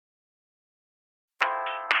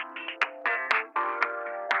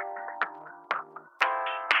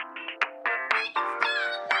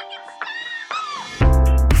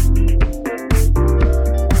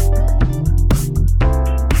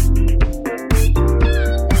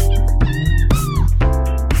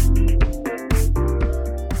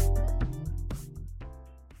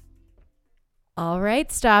right,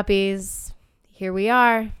 Stoppies. Here we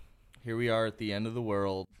are. Here we are at the end of the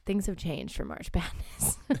world. Things have changed for March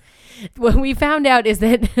Badness. What we found out is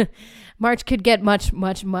that March could get much,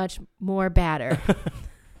 much, much more badder.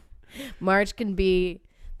 March can be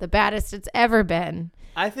the baddest it's ever been.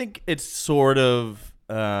 I think it's sort of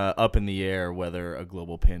up in the air whether a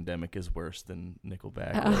global pandemic is worse than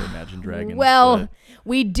Nickelback or Imagine Dragons. Well,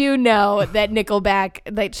 we do know that Nickelback,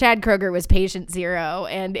 that Chad Kroeger was patient zero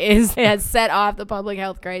and has set off the public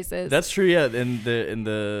health crisis. That's true. Yeah,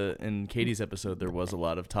 in Katie's episode, there was a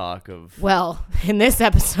lot of talk of. Well, in this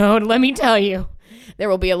episode, let me tell you, there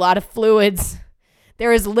will be a lot of fluids.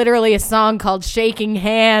 There is literally a song called "Shaking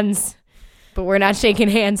Hands." But we're not shaking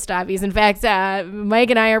hands, Stoppies. In fact, Mike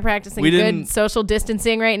and I are practicing good social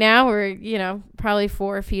distancing right now. We're, probably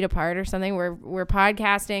 4 feet apart or something. We're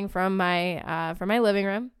podcasting from my living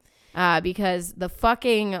room because the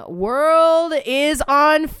fucking world is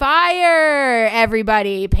on fire.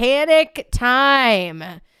 Everybody, panic time.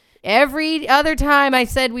 Every other time I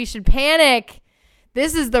said we should panic,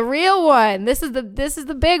 this is the real one. This is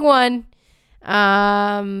the big one.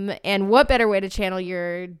 And what better way to channel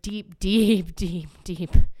your deep, deep, deep,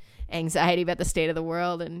 deep anxiety about the state of the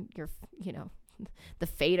world and your, the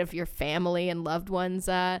fate of your family and loved ones,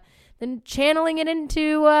 than channeling it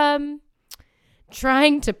into,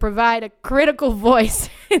 trying to provide a critical voice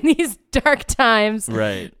in these dark times.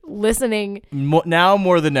 Right. Listening. Now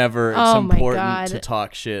more than ever, it's important to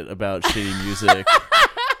talk shit about shitty music.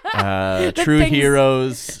 True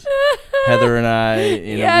heroes. Heather and I,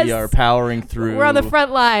 yes. We are powering through. We're on the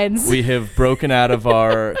front lines. We have broken out of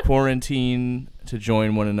our quarantine to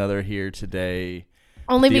join one another here today.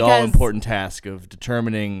 Only the because all-important task of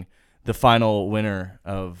determining the final winner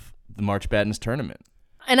of the March Badness tournament.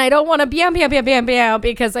 And I don't want to bam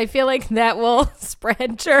because I feel like that will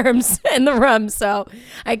spread germs in the room. So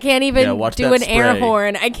I can't even do an air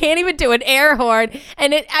horn. I can't even do an air horn.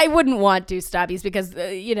 And I wouldn't want to, Stoppies, because,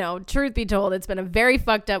 truth be told, it's been a very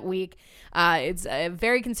fucked up week. It's a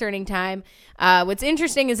very concerning time. What's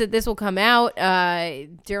interesting is that this will come out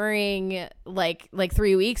during like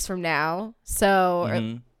 3 weeks from now.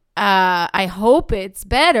 So I hope it's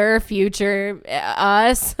better, future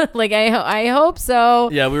us. I hope so.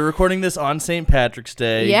 Yeah, we're recording this on St. Patrick's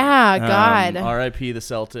Day. Yeah, God. R.I.P. the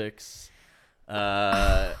Celtics.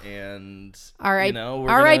 And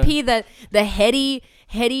R.I.P. the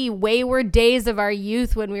heady, wayward days of our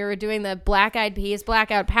youth when we were doing the Black Eyed Peas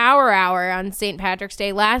Blackout Power Hour on St. Patrick's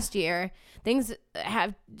Day last year. Things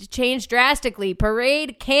have changed drastically.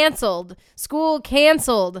 Parade canceled. School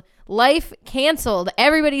canceled. Life canceled.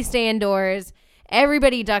 Everybody stay indoors.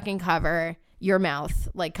 Everybody duck and cover your mouth.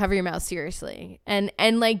 Cover your mouth seriously. And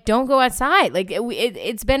don't go outside.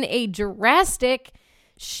 It's been a drastic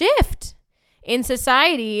shift in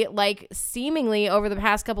society, seemingly over the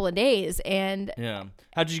past couple of days. And yeah,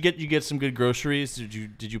 how did you get some good groceries?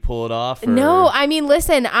 Did you pull it off? Or? No, I mean,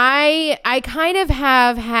 listen, I kind of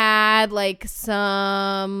have had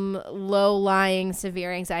some low-lying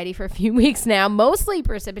severe anxiety for a few weeks now, mostly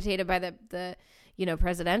precipitated by the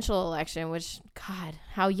presidential election, which, God,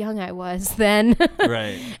 how young I was then.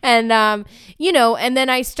 Right. And, and then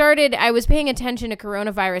I was paying attention to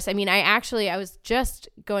coronavirus. I mean, I was just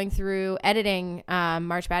going through editing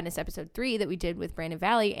March Badness episode 3 that we did with Brandon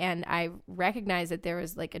Valley, and I recognized that there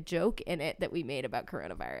was a joke in it that we made about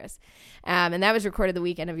coronavirus. And that was recorded the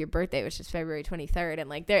weekend of your birthday, which is February 23rd.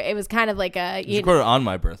 And it was kind of like a... It was recorded on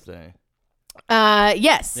my birthday.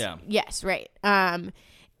 Yes. Yeah. Yes, right.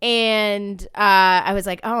 And I was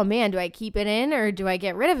like, oh, man, do I keep it in or do I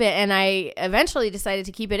get rid of it? And I eventually decided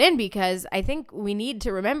to keep it in because I think we need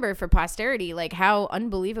to remember for posterity, how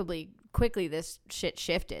unbelievably quickly this shit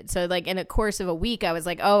shifted. So, in a course of a week, I was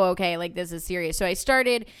like, oh, okay, this is serious. So I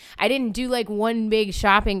didn't do one big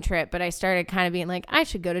shopping trip, but I started kind of being I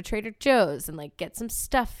should go to Trader Joe's and get some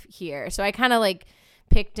stuff here. So I kind of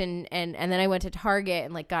picked and then I went to Target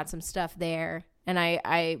and got some stuff there. And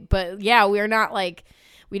but yeah, we're not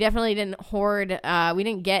we definitely didn't hoard. We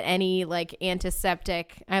didn't get any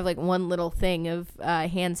antiseptic. I have one little thing of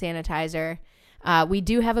hand sanitizer. We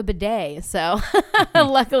do have a bidet, so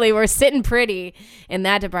luckily we're sitting pretty in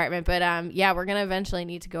that department. But we're gonna eventually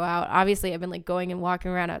need to go out. Obviously, I've been going and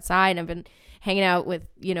walking around outside. I've been hanging out with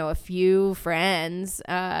a few friends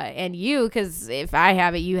and you, because if I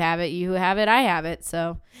have it, you have it. You have it, I have it.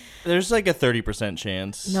 So there's a 30%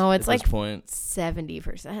 chance. No, it's at this point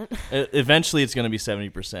 70%. Eventually, it's going to be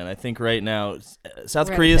 70%. I think right now,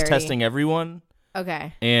 South Korea is testing everyone.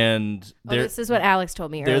 Okay. And this is what Alex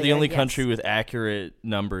told me earlier. They're the only country with accurate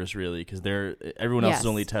numbers, really, because everyone else is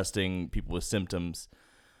only testing people with symptoms.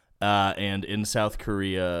 And in South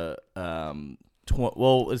Korea,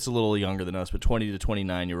 well, it's a little younger than us, but 20 to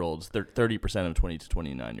 29-year-olds, 30% of 20 to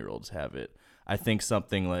 29-year-olds have it. I think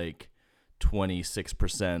something like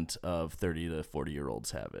 26% of 30 to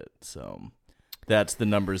 40-year-olds have it. So that's the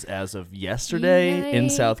numbers as of yesterday in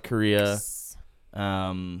South Korea.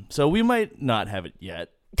 So we might not have it yet.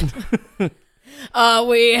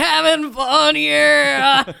 We having fun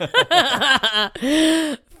here?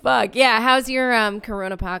 Fuck yeah! How's your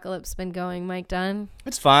Corona apocalypse been going, Mike Dunn?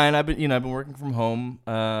 It's fine. I've been working from home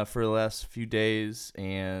for the last few days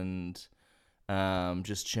and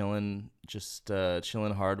just chilling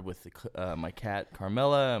hard with my cat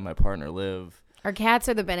Carmela and my partner Liv. Our cats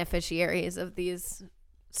are the beneficiaries of these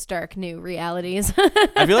stark new realities.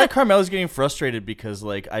 I feel like Carmela's getting frustrated because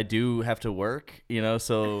like I do have to work,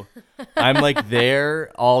 so I'm like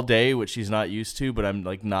there all day, which she's not used to, but I'm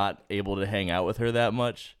like not able to hang out with her that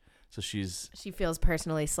much. So she feels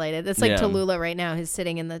personally slighted. It's like Tallulah right now, who's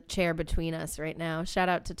sitting in the chair between us right now. Shout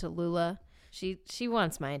out to Tallulah. She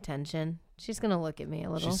wants my attention. She's gonna look at me a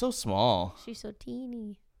little. She's so small. She's so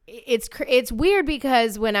teeny. It's weird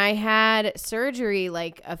because when I had surgery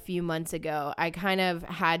like a few months ago, I kind of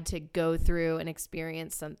had to go through and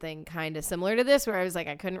experience something kind of similar to this, where I was like,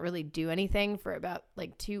 I couldn't really do anything for about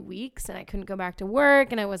like 2 weeks, and I couldn't go back to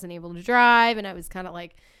work, and I wasn't able to drive, and I was kind of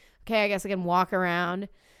like, okay, I guess I can walk around.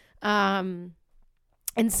 And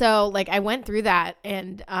so like I went through that,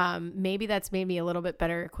 and maybe that's made me a little bit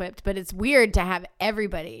better equipped, but it's weird to have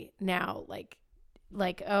everybody now like,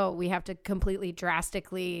 oh, we have to completely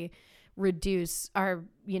drastically reduce our,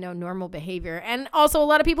 normal behavior. And also a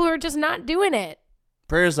lot of people who are just not doing it.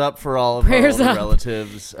 Prayers up for all of our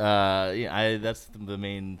relatives. That's the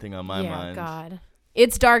main thing on my mind. God.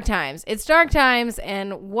 It's dark times.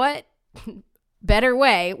 And what better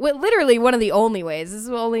way? Literally one of the only ways. This is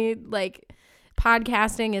only like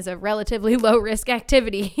podcasting is a relatively low risk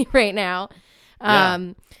activity right now.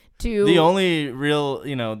 The only real,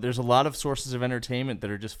 there's a lot of sources of entertainment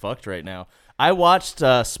that are just fucked right now. I watched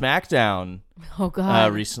SmackDown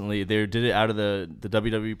recently. They did it out of the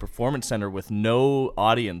WWE Performance Center with no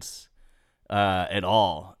audience at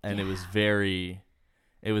all, and it was very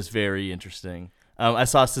interesting. I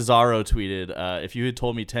saw Cesaro tweeted, if you had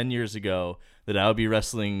told me 10 years ago that I would be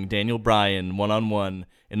wrestling Daniel Bryan one-on-one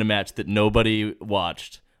in a match that nobody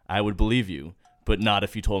watched, I would believe you, but not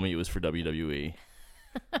if you told me it was for WWE.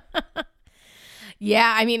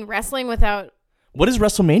 Yeah, I mean, wrestling without... What is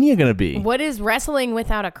WrestleMania going to be? What is wrestling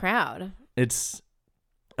without a crowd? It's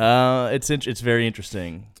very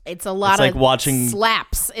interesting. It's a lot of like watching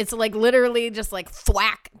slaps. It's like literally just like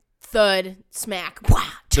thwack, thud, smack.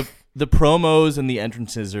 The promos and the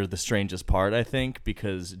entrances are the strangest part, I think,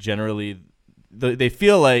 because generally they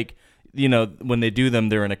feel like, when they do them,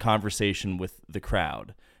 they're in a conversation with the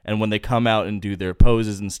crowd. And when they come out and do their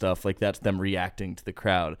poses and stuff, like that's them reacting to the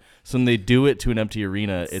crowd. So when they do it to an empty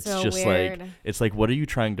arena, it's so just weird. Like, what are you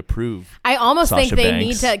trying to prove? I almost Sasha think they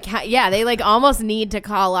Banks? need to, they like almost need to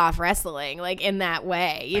call off wrestling, like in that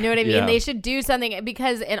way. You know what I mean? Yeah. They should do something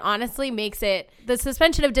because it honestly makes it the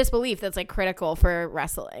suspension of disbelief that's like critical for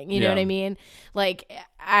wrestling. You know what I mean? Like,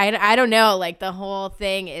 I don't know, like the whole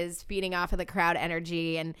thing is feeding off of the crowd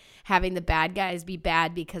energy and having the bad guys be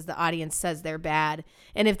bad because the audience says they're bad.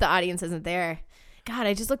 And if the audience isn't there, God,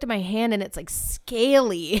 I just looked at my hand and it's like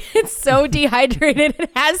scaly. It's so dehydrated.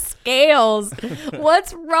 It has scales.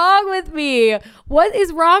 What's wrong with me? What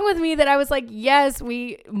is wrong with me that I was like, yes,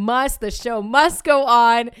 the show must go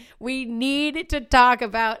on. We need to talk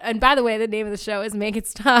about, and by the way, the name of the show is Make It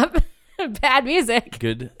Stop. Bad music.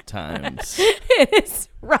 Good times. It is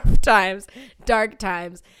rough times, dark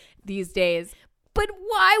times these days. But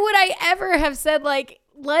why would I ever have said like,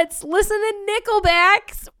 let's listen to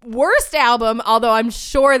Nickelback's worst album, although I'm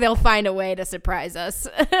sure they'll find a way to surprise us,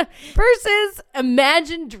 versus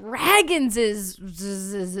Imagine Dragons'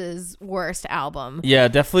 worst album. Yeah,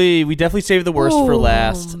 definitely. We definitely saved the worst for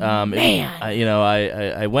last. Man.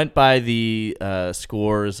 I went by the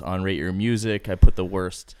scores on Rate Your Music. I put the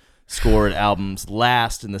worst scored albums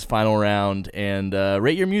last in this final round, and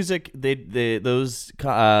Rate Your Music, those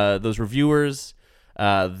reviewers,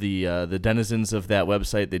 the denizens of that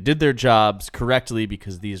website, they did their jobs correctly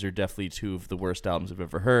because these are definitely two of the worst albums I've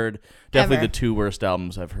ever heard. Definitely the two worst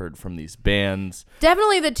albums I've heard from these bands.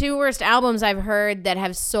 Definitely the two worst albums I've heard that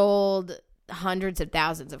have sold hundreds of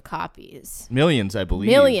thousands of copies. Millions, I believe.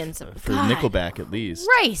 For God. Nickelback, at least.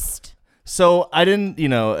 Christ. So I didn't,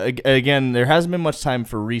 again, there hasn't been much time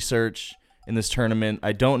for research in this tournament.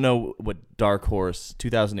 I don't know what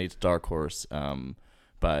 2008's Dark Horse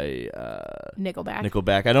by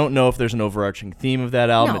Nickelback. I don't know if there's an overarching theme of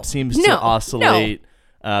that album. No. It seems to oscillate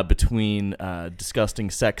between disgusting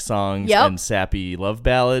sex songs and sappy love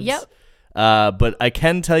ballads. Yep. But I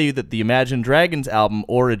can tell you that the Imagine Dragons album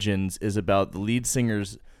Origins is about the lead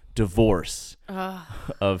singer's divorce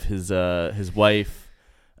of his wife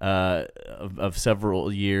of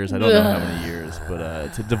several years. I don't know how many years, but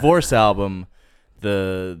it's a divorce album.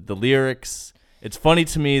 The lyrics. It's funny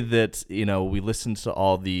to me that we listened to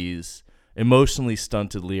all these emotionally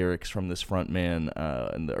stunted lyrics from this frontman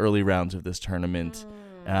in the early rounds of this tournament.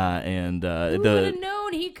 Who would have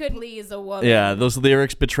known he could please a woman? Yeah, those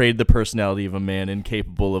lyrics betrayed the personality of a man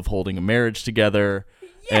incapable of holding a marriage together.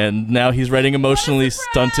 Yeah. And now he's writing emotionally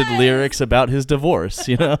stunted lyrics about his divorce,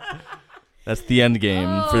 That's the end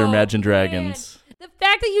game for Imagine Dragons. Man. The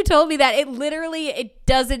fact that you told me that, it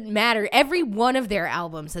doesn't matter. Every one of their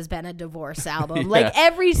albums has been a divorce album. Like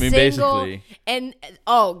every single, basically. And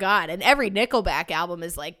oh God, and every Nickelback album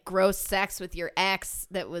is like gross sex with your ex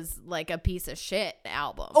that was like a piece of shit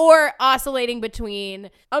album. Or oscillating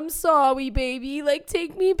between, I'm sorry, baby, like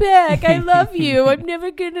take me back. I love you. I'm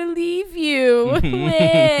never gonna leave you.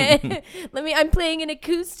 I'm playing an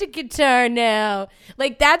acoustic guitar now.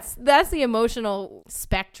 Like that's the emotional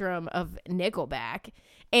spectrum of Nickelback.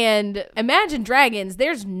 And Imagine Dragons,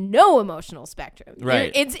 there's no emotional spectrum.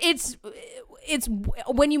 Right. It's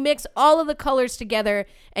when you mix all of the colors together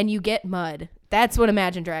and you get mud. That's what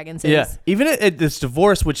Imagine Dragons is. Yeah. Even at this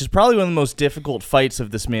divorce, which is probably one of the most difficult fights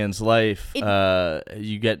of this man's life, there's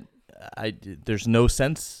no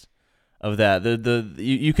sense of that.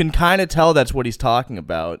 You can kind of tell that's what he's talking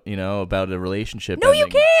about, about a relationship. No, ending. You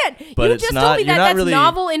can't. But you just told me that's really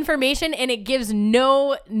novel information, and it gives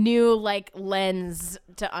no new lens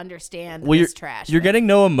to understand this trash. You're getting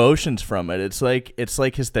no emotions from it. It's like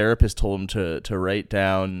his therapist told him to write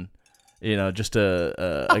down, just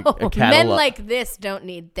a catalog. Men like this don't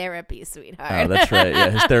need therapy, sweetheart. Oh, that's right.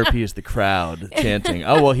 Yeah, his therapy is the crowd chanting.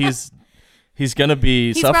 Oh well, he's gonna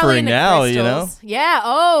be suffering now, Yeah.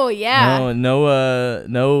 Oh, yeah.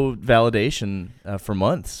 No validation for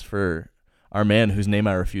months for our man whose name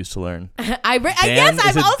I refuse to learn. I guess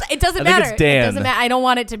it doesn't matter. It's Dan. It doesn't matter. I don't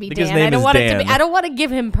want it to be Dan. I don't want it to be. I don't want to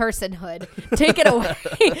give him personhood. Take it away.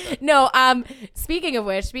 No. Speaking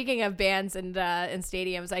of bands and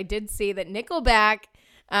stadiums, I did see that Nickelback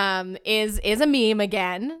is a meme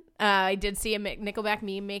again. I did see a Nickelback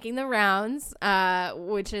meme making the rounds,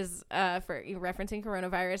 which is for referencing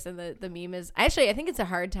coronavirus, and the meme is actually, I think it's a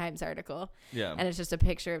Hard Times article. Yeah. And it's just a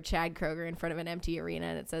picture of Chad Kroeger in front of an empty arena,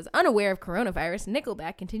 and it says, "Unaware of coronavirus,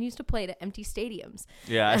 Nickelback continues to play to empty stadiums."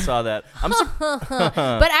 Yeah, I saw that. But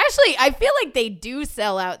actually, I feel like they do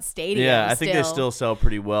sell out stadiums. Yeah, I think they still sell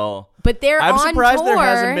pretty well. But I'm surprised tour. There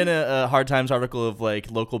hasn't been a Hard Times article of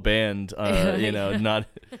local band, not.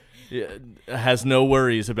 Has no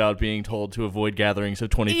worries about being told to avoid gatherings of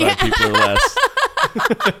 25 people or less.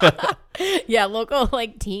 Yeah, local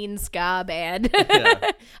teen ska band.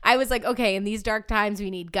 Yeah. I was like, okay, in these dark times we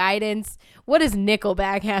need guidance. What does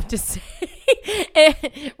Nickelback have to say?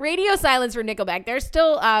 Radio silence for Nickelback. They're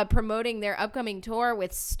still promoting their upcoming tour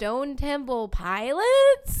with Stone Temple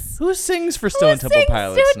Pilots. Who sings for Stone Temple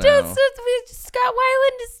Pilots now? Scott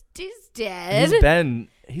Weiland is dead.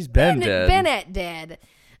 He's been dead. Bennett dead.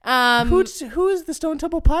 Who is the Stone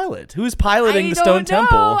Temple pilot? Who's piloting the Stone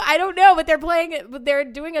Temple? I don't know, but they're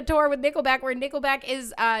doing a tour with Nickelback where Nickelback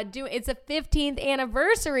is it's a 15th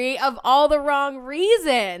anniversary of All the Wrong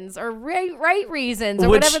Reasons or right reasons or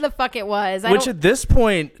whatever the fuck it was. Which at this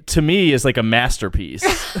point to me is like a masterpiece.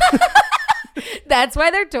 That's why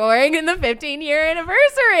they're touring in the 15-year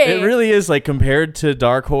anniversary. It really is compared to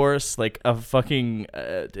Dark Horse, a fucking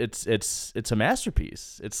it's a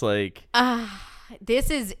masterpiece. It's like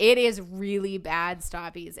it is really bad,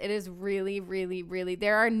 Stoppies. It is really, really, really.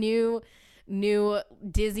 There are new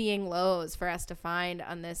dizzying lows for us to find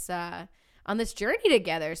on this journey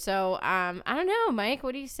together. So I don't know, Mike.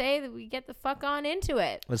 What do you say that we get the fuck on into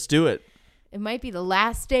it? Let's do it. It might be the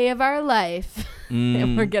last day of our life,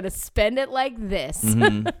 and we're gonna spend it like this.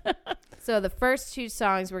 Mm-hmm. So the first two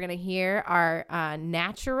songs we're gonna hear are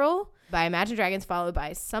 "Natural" by Imagine Dragons, followed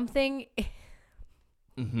by "Something."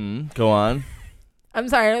 Go on. I'm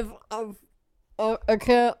sorry. I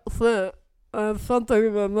can't say. I have something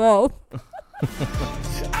in my mouth.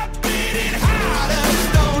 I'm beating harder,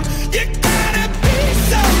 stone. You gotta be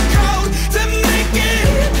so cold to make it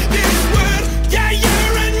in this world. Yeah,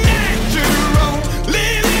 you're a natural.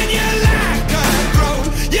 Living your life control.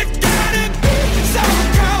 You gotta be so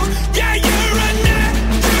cold. Yeah, you're a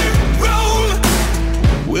natural.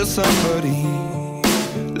 Will somebody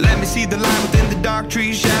let me see the light within the dark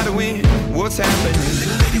trees shadowing what's happening?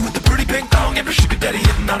 Little lady with the pretty pink thong, every sugar daddy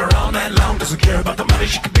hitting on her all night long. Doesn't care about the money,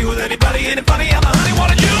 She could be with anybody, anybody, and the honey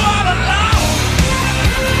wanted you all alone.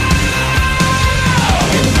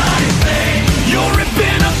 You're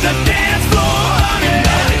ripping up the dance floor, honey.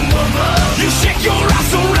 You shake your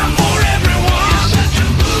ass around for everyone.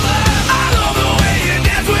 I love the way you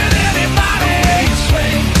dance with anybody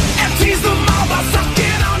and tease them all by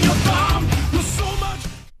sucking on your thumb. There's so much.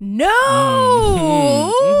 No.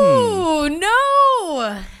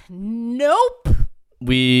 No. Nope.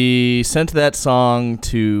 We sent that song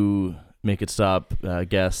to Make It Stop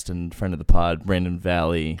guest and friend of the pod, Brandon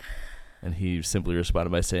Valley, and he simply responded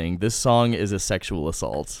by saying, "This song is a sexual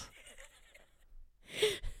assault."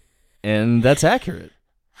 And that's accurate.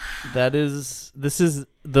 This is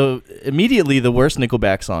immediately the worst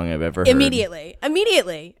Nickelback song I've ever heard. Immediately.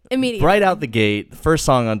 Right out the gate, first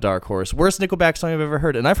song on Dark Horse, worst Nickelback song I've ever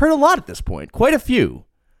heard. And I've heard a lot at this point, quite a few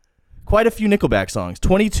Nickelback songs,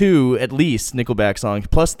 22 at least Nickelback songs,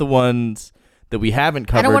 plus the ones that we haven't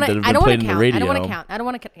covered that have been played on the radio. I don't want to count. I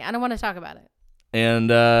don't want to talk about it. And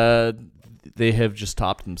they have just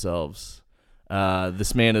topped themselves.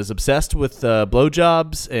 This man is obsessed with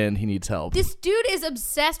blowjobs, and he needs help. This dude is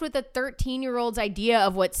obsessed with a 13-year-old's idea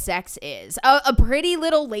of what sex is. A pretty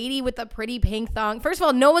little lady with a pretty pink thong. First of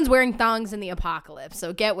all, no one's wearing thongs in the apocalypse,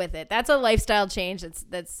 so get with it. That's a lifestyle change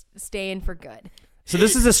that's staying for good. So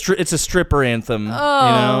this is it's a stripper anthem,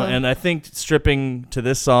 and I think stripping to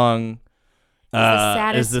this song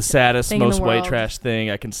is the saddest, most white trash thing.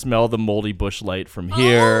 I can smell the moldy bush light from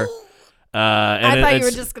here. I thought you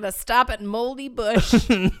were just gonna stop at moldy bush.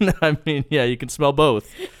 I mean, yeah, you can smell both.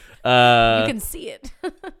 You can see it.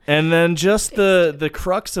 And then just the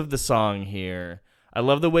crux of the song here. I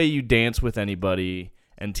love the way you dance with anybody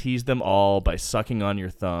and tease them all by sucking on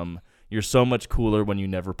your thumb. You're so much cooler when you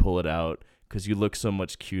never pull it out, because you look so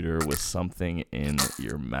much cuter with something in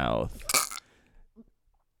your mouth.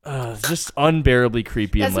 It's just unbearably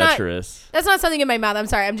creepy and lecherous. That's not something in my mouth. I'm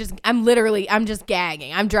sorry. I'm just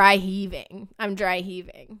gagging. I'm dry heaving. I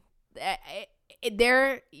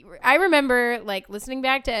remember like listening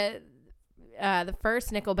back to the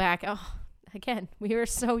first Nickelback. Oh, again, we were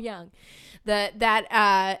so young. That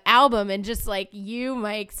album, and just like you,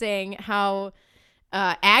 Mike, saying how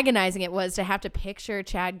agonizing it was to have to picture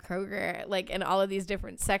Chad Kroeger like in all of these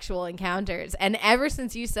different sexual encounters. And ever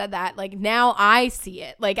since you said that, like now I see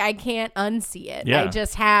it. Like I can't unsee it. Yeah. I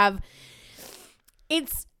just have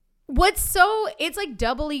it's like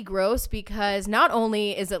doubly gross, because not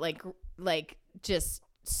only is it like just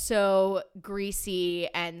so greasy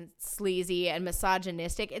and sleazy and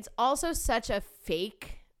misogynistic, it's also such a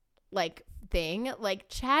fake like thing. Like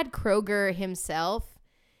Chad Kroeger himself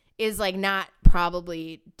is like not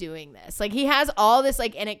probably doing this. Like he has all this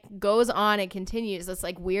like, and it goes on, it continues, this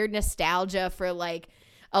like weird nostalgia for like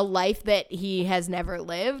a life that he has never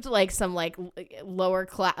lived, like some like lower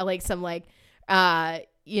class, like some like what's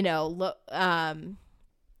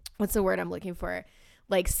the word I'm looking for,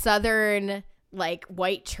 like southern like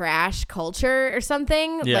white trash culture or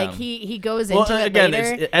something. Yeah. Like he goes into it again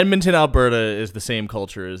later. Edmonton, Alberta is the same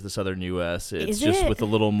culture as the southern US. It's just with a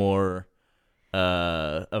little more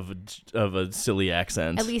of a silly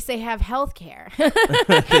accent. At least they have health care.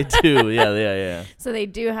 They do. Yeah. So they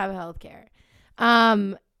do have health care.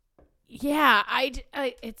 Yeah,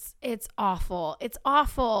 it's awful. It's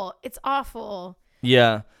awful.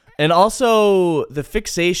 Yeah. And also the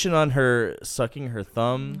fixation on her sucking her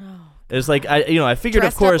thumb is like, I figured,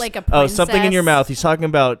 dressed of course, like something in your mouth. He's talking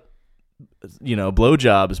about,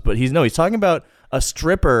 blowjobs, but he's talking about a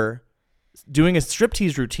stripper doing a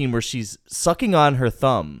striptease routine where she's sucking on her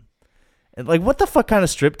thumb. And like, what the fuck kind of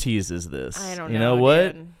striptease is this? I don't know. You know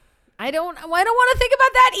what? Dude. I don't want to think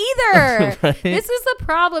about that either. Right? This is the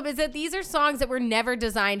problem, is that these are songs that were never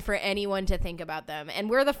designed for anyone to think about them. And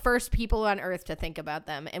we're the first people on earth to think about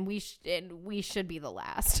them. And we should be the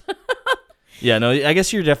last. Yeah, no, I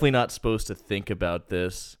guess you're definitely not supposed to think about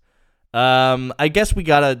this. I guess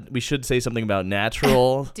we should say something about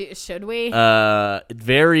Natural. Should we?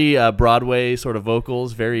 Very Broadway sort of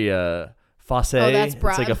vocals, very Fosse. Oh, that's It's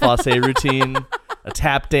like a Fosse routine. A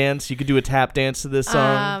tap dance. You could do a tap dance to this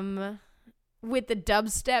song. With the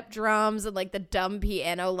dubstep drums and like the dumb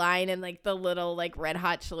piano line and like the little like Red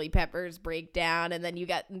Hot Chili Peppers breakdown, and then you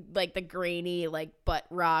got like the grainy like butt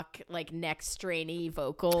rock like neck strainy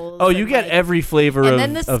vocals. Oh, you get every flavor and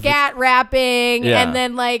then the scat rapping, yeah. And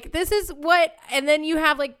then like this is what, and then you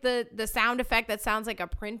have like the sound effect that sounds like a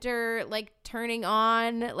printer like turning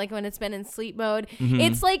on like when it's been in sleep mode. Mm-hmm.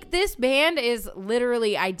 It's like this band is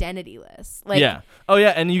literally identityless. Like, yeah. Oh yeah,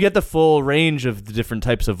 and you get the full range of the different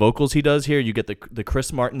types of vocals he does here. You you get the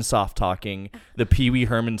Chris Martin soft talking, the Pee Wee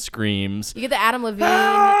Herman screams. You get the Adam Levine,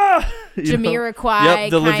 Jamiroquai. Yep,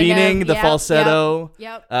 the Levining, the falsetto.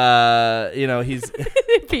 Yep. He's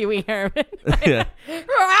Pee Wee Herman. Yeah.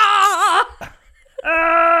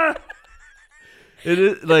 It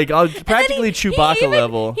is like practically Chewbacca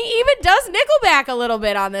level. He even does Nickelback a little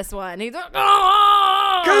bit on this one. He's like,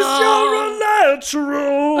 'cause you're a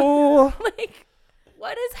natural. Like,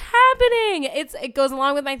 what is happening? It goes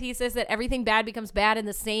along with my thesis that everything bad becomes bad in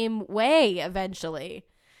the same way eventually.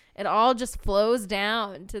 It all just flows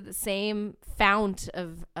down to the same fount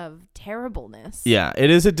of terribleness. Yeah,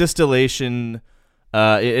 it is a distillation.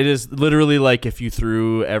 It is literally like if you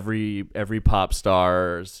threw every pop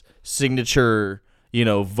star's signature,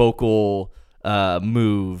 vocal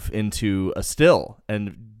move into a still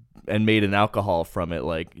and made an alcohol from it,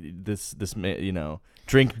 like this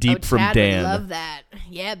drink deep from Chad Dan. Would love that.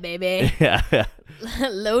 Yeah, baby. Yeah.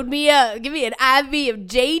 Load me up. Give me an IV of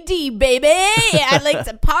JD, baby. I'd like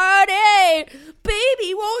to party.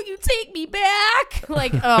 Baby, won't you take me back?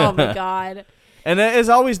 Like, oh my God. And as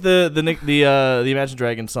always, the Imagine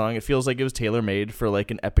Dragons song, it feels like it was tailor made for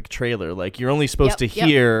like an epic trailer. Like you're only supposed to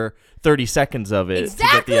hear 30 seconds of it to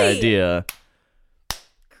get the idea.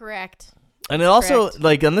 Correct. And it also,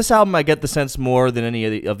 like on this album, I get the sense more than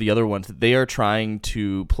any of the other ones that they are trying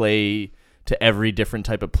to play to every different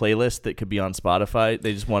type of playlist that could be on Spotify.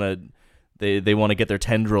 They just want to they want to get their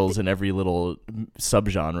tendrils in every little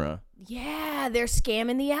subgenre. Yeah, they're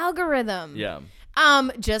scamming the algorithm. Yeah.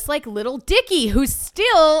 Just like Little Dicky, who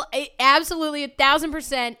still absolutely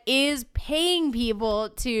 1,000% is paying people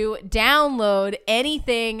to download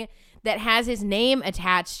anything that has his name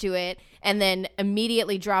attached to it and then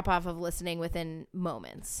immediately drop off of listening within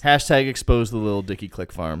moments. Hashtag expose the Little Dicky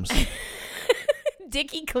Click Farms.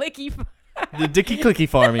 Dicky Clicky. The Dicky Clicky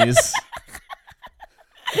Farmies.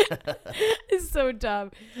 It's so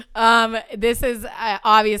dumb. This is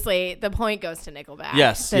obviously the point goes to Nickelback.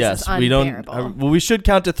 Yes. This is We don't. We should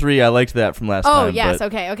count to 3. I liked that from last time. Oh yes.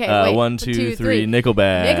 But, okay. Wait, 1, 2, 3.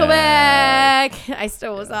 Nickelback. Nickelback. I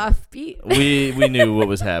still was off beat. We knew what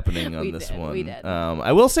was happening on this one. We did.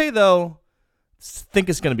 I will say though, think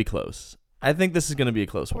it's going to be close. I think this is going to be a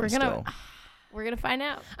close one. We're gonna find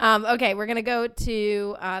out. Okay, we're gonna go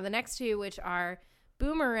to the next two, which are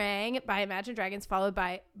Boomerang by Imagine Dragons, followed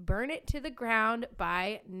by Burn It to the Ground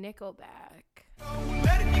by Nickelback.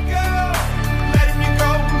 Letting you go, letting you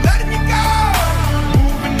go, letting you go.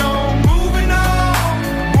 Moving on, moving on,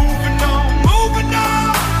 moving on, moving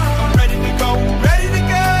on. I'm ready to go, ready to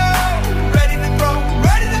go, ready to throw,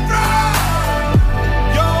 ready to throw.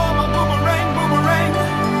 You're my boomerang, boomerang.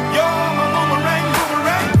 You're my boomerang,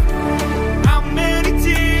 boomerang. How many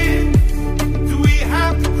tears do we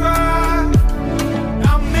have to cry?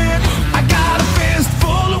 I got a fist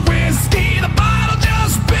full of whiskey, the bottle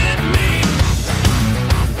just bit me.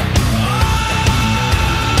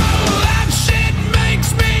 Oh, that shit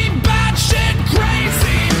makes me batshit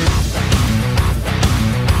crazy.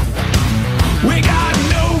 We got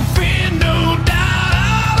no fear, no doubt,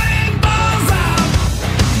 all in balls out.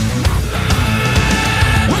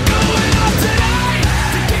 We're going out tonight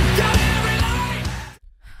to kick out every night.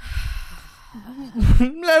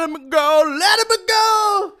 Let him go. Let him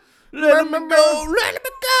go. Let him go. Let him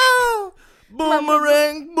go.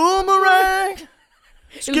 Boomerang. Boomerang.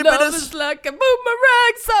 Skip Love it. is like a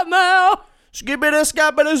boomerang somehow. Skip it.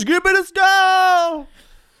 Skip it. Skip it. Go.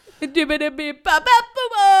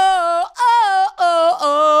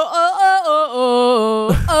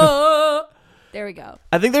 There we go.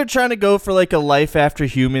 I think they're trying to go for like a Life After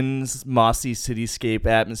Humans mossy cityscape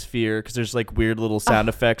atmosphere because there's like weird little sound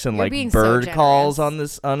effects and like bird calls on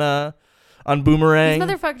this on Boomerang. These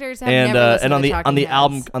motherfuckers have never listened and to on the Talking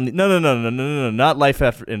album Heads. on the no, not Life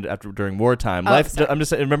After during wartime. Sorry. I'm just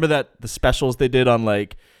saying, remember that the specials they did on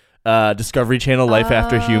like Discovery Channel, Life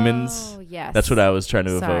After Humans. Yes, that's what I was trying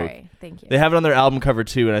to evoke. Sorry, thank you. They have it on their album cover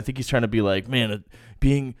too, and I think he's trying to be like, man,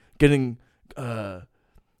 getting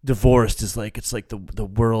divorced is like it's like the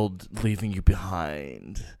world leaving you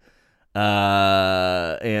behind.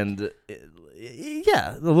 Yeah,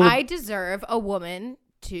 I deserve a woman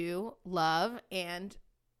to love and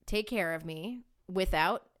take care of me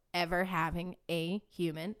without ever having a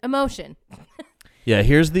human emotion. Yeah,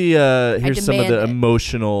 here's some of the it.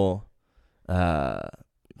 emotional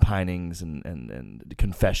pinings and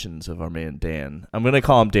confessions of our man Dan. I'm gonna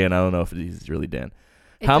call him Dan. I don't know if he's really Dan.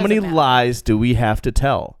 How many lies do we have to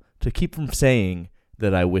tell to keep from saying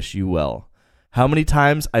that I wish you well? How many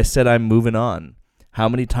times I said I'm moving on? How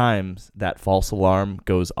many times that false alarm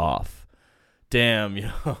goes off? Damn,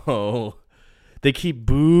 yo. They keep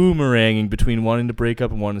boomeranging between wanting to break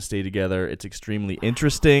up and wanting to stay together. It's extremely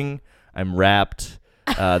interesting. I'm wrapped.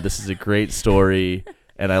 This is a great story,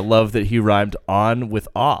 and I love that he rhymed on with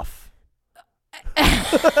off. Yeah,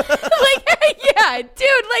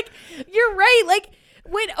 dude, like, you're right. Like,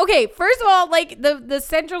 okay, first of all, like, the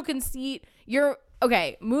central conceit,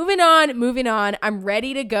 okay, moving on. I'm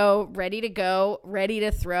ready to go, ready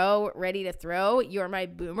to throw. You're my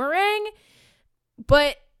boomerang.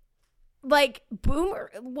 But, like,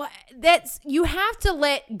 you have to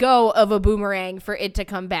let go of a boomerang for it to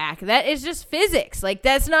come back. That is just physics. Like,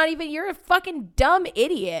 that's not even, you're a fucking dumb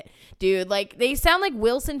idiot, dude. Like, they sound like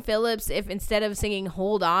Wilson Phillips if instead of singing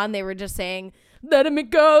Hold On, they were just saying, let me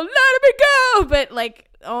go. But, like,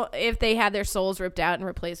 if they had their souls ripped out and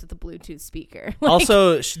replaced with a Bluetooth speaker. Like,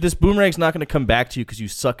 also, this boomerang's not going to come back to you because you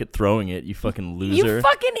suck at throwing it, you fucking loser. You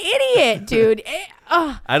fucking idiot, dude.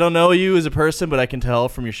 I don't know you as a person, but I can tell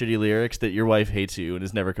from your shitty lyrics that your wife hates you and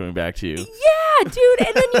is never coming back to you. Yeah, dude.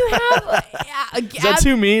 And then you have... Is that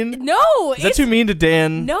too mean? No. Is that too mean to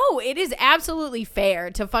Dan? No, it is absolutely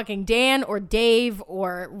fair to fucking Dan or Dave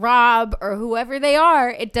or Rob or whoever they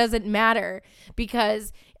are. It doesn't matter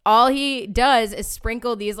because... all he does is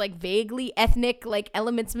sprinkle these like vaguely ethnic like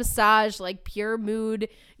Elements Massage, like Pure Mood,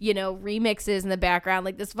 remixes in the background,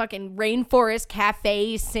 like this fucking Rainforest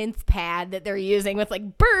Cafe synth pad that they're using with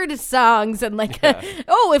like bird songs and like,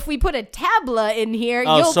 if we put a tabla in here,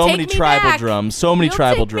 you'll so take many me tribal back. drums, so many You'll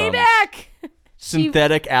tribal take drums. Me back.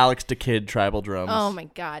 Synthetic Alex the Kid tribal drums. Oh my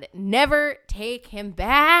God. Never take him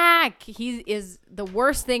back. He is the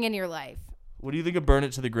worst thing in your life. What do you think of Burn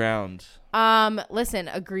It to the Ground? Listen,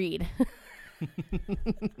 agreed.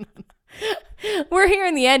 We're here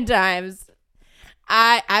in the end times.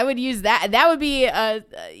 I would use that. That would be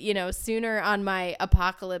sooner on my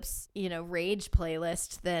apocalypse, rage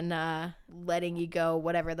playlist than letting you go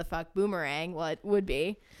whatever the fuck boomerang would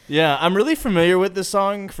be. Yeah, I'm really familiar with this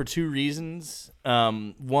song for two reasons.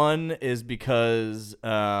 One is because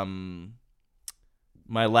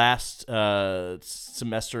my last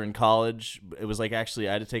semester in college, it was like actually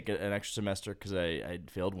I had to take an extra semester because I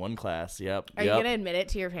failed one class. Yep. Are you going to admit it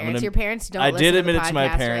to your parents? Your parents don't listen to the I did admit it to my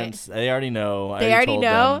podcast, parents. Right? They already know. They already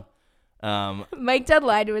know? Them. Mike Dunn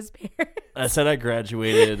lied to his parents. I said I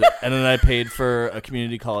graduated, and then I paid for a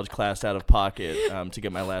community college class out of pocket to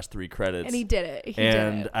get my last 3 credits. And he did it.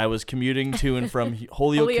 And I was commuting to and from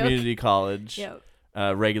Holyoke Community College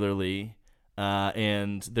regularly.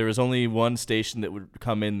 And there was only one station that would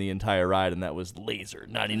come in the entire ride, and that was Laser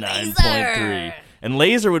 99.3. And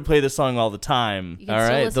Laser would play this song all the time. All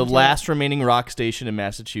right, the last remaining rock station in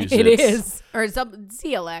Massachusetts. It is, or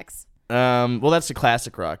CLX. Well, that's a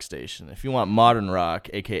classic rock station. If you want modern rock,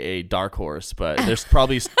 aka Dark Horse, but there's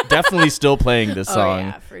probably definitely still playing this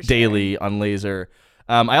song daily on Laser.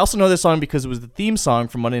 I also know this song because it was the theme song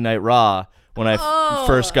from Monday Night Raw when I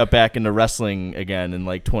first got back into wrestling again in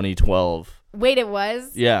like 2012. Wait, it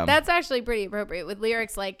was? Yeah. That's actually pretty appropriate with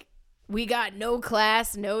lyrics like, we got no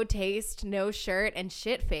class, no taste, no shirt, and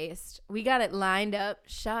shit-faced. We got it lined up,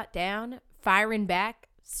 shot down, firing back,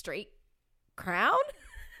 straight crown?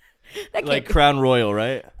 Like Crown Royal,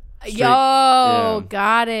 right?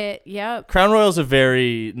 Got it. Yep. Crown Royal's a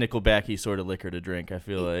very Nickelbacky sort of liquor to drink, I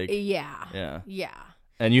feel like. Yeah.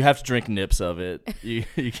 And you have to drink nips of it. You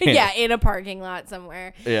can't. Yeah, in a parking lot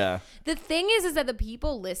somewhere. Yeah. The thing is that the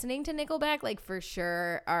people listening to Nickelback, like, for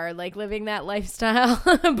sure are, like, living that lifestyle.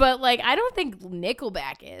 But, like, I don't think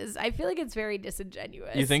Nickelback is. I feel like it's very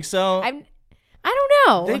disingenuous. You think so? I don't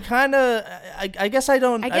know. They kind of, I guess I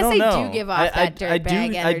don't. I guess don't they know. do give off that dirtbag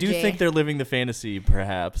energy. I do think they're living the fantasy,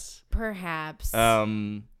 perhaps.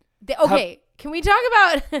 Can we talk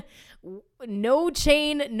about no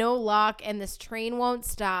chain, no lock, and this train won't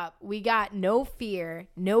stop? We got no fear,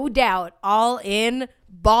 no doubt, all in,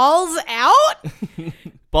 balls out?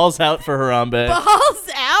 Balls out for Harambe. Balls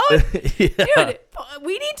out? Yeah. Dude,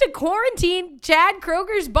 we need to quarantine Chad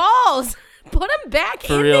Kroger's balls. Put him back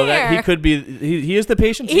for in real, there. he could be. He is the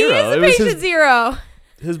patient zero. He is the patient zero.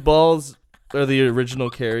 His balls are the original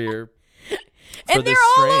carrier. And they're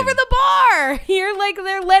all over the bar. You're like,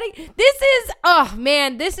 they're letting. This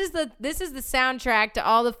is the soundtrack to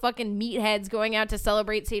all the fucking meatheads going out to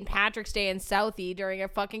celebrate St. Patrick's Day in Southie during a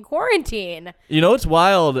fucking quarantine. You know what's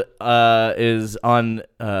wild is on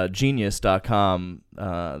Genius.com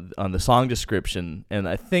on the song description, and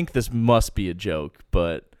I think this must be a joke,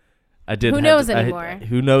 but I did. Who knows anymore?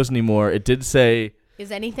 Who knows anymore? It did say.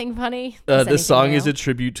 Is anything funny? This song is a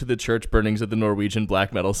tribute to the church burnings of the Norwegian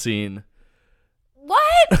black metal scene.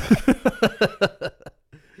 What?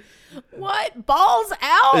 What? Balls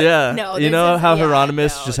out? Yeah. No. You know how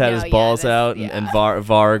Hieronymus just had his balls out and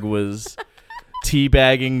Varg was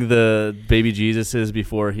teabagging the baby Jesuses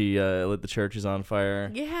before he lit the churches on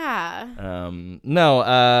fire. Yeah. No,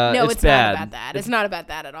 it's bad. not about that. It's not about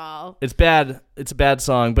that at all. It's bad. It's a bad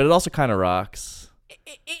song, but it also kind of rocks.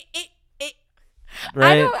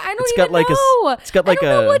 Right? I don't even know. It's got like I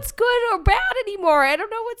don't know what's good or bad anymore. I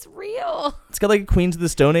don't know what's real. It's got like a Queens of the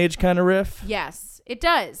Stone Age kind of riff. Yes, it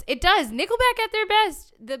does. It does. Nickelback at their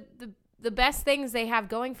best. The best things they have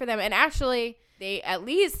going for them, and actually, they at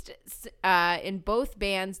least in both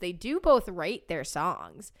bands they do both write their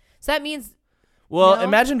songs. So that means. Well,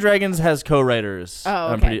 Imagine Dragons has co-writers.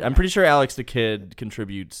 Oh, okay. I'm pretty sure Alex the Kid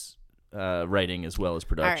contributes writing as well as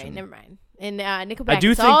production. All right, never mind. And Nickelback,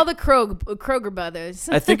 it's all the Kroger brothers.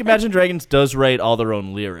 I think Imagine Dragons does write all their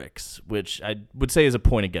own lyrics, which I would say is a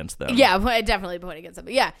point against them. Yeah, definitely a point against them.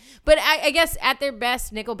 Yeah, but I guess at their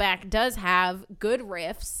best, Nickelback does have good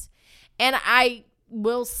riffs, and I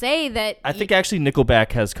will say that I think actually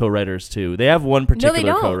Nickelback has co-writers too. They have one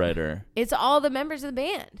particular co-writer. It's all the members of the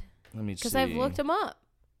band. Let me see. Because I've looked them up.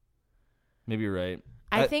 Maybe you're right.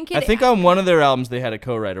 I think on one of their albums they had a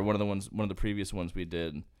co-writer. One of the previous ones we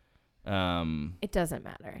did. It doesn't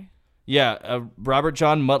matter. Yeah, Robert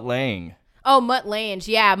John Mutt Lange. Oh, Mutt Lange.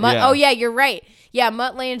 Yeah. Yeah. Oh, yeah, you're right. Yeah,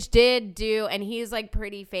 Mutt Lange did do, and he's like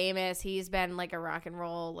pretty famous. He's been like a rock and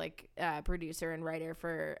roll like producer and writer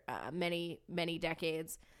for many, many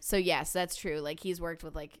decades. So yes, that's true. Like he's worked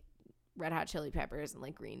with like Red Hot Chili Peppers and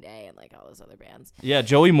like Green Day and like all those other bands. Yeah,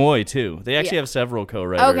 Joey Moy too. They actually have several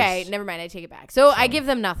co-writers. Okay, never mind. I take it back. So I give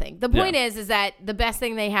them nothing. The point is that the best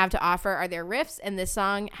thing they have to offer are their riffs, and this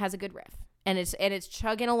song has a good riff, and it's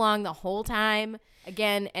chugging along the whole time.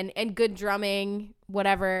 Again, and good drumming,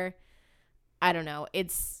 whatever. I don't know.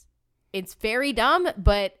 It's very dumb,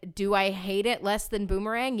 but do I hate it less than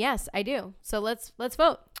Boomerang? Yes, I do. So let's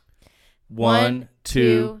vote. 1,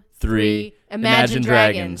 2, 3. Imagine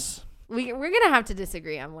Dragons. We're going to have to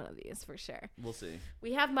disagree on one of these for sure. We'll see.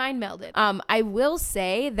 We have mind melded. I will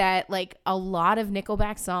say that like a lot of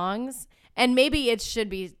Nickelback songs, and maybe it should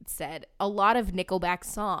be said, a lot of Nickelback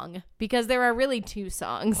song, because there are really 2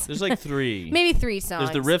 songs. There's like 3. Maybe 3 songs.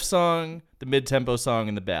 There's the riff song, the mid-tempo song,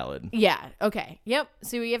 and the ballad. Yeah. Okay. Yep.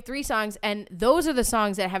 So we have 3 songs, and those are the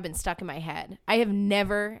songs that have been stuck in my head. I have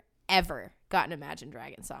never, ever gotten Imagine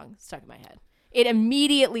Dragons song stuck in my head. It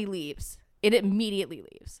immediately leaves.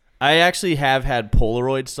 I actually have had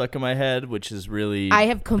Polaroid stuck in my head, which is really I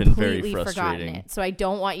have been very completely forgotten it, so I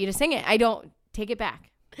don't want you to sing it. I don't take it back.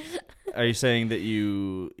 Are you saying that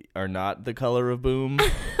you are not the color of Boom?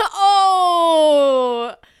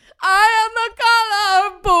 Oh, I am the color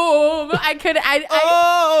of Boom. I could.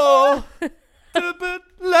 Oh,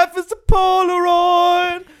 life is a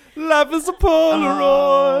Polaroid. Life is a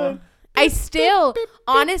Polaroid. I still,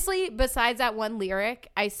 honestly, besides that one lyric,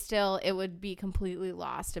 it would be completely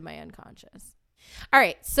lost in my unconscious. All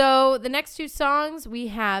right, so the next 2 songs we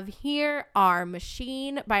have here are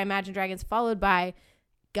Machine by Imagine Dragons, followed by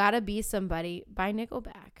Gotta Be Somebody by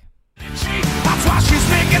Nickelback. That's why she's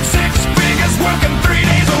making 6 figures, working 3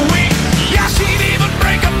 days a week. Yeah, she'd even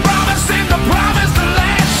break a promise in the promise to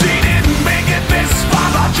last. She didn't make it this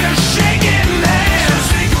far by just shaking hands.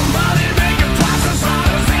 Single money making twice as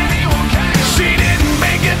hard as anyone can. She didn't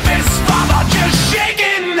make it this far by just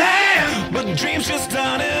shaking hands. But the dream's just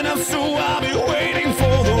done enough, so I'll be waiting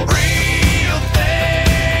for the real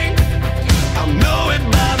thing. I'll know it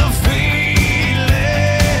by the feeling.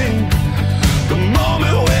 The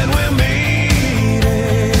moment when we're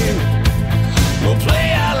meeting, we'll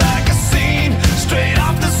play out like a scene straight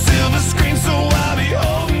off the silver screen. So I'll be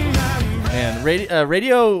holding Man,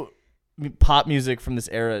 radio pop music from this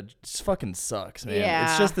era just fucking sucks, man. Yeah.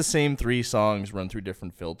 It's just the same 3 songs run through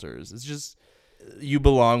different filters. It's just You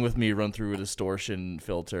Belong With Me run through a distortion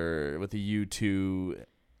filter with a U2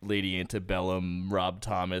 Lady Antebellum Rob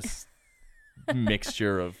Thomas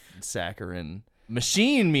mixture of saccharin.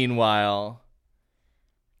 Machine, meanwhile,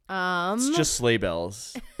 it's just sleigh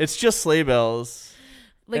bells. It's just sleigh bells.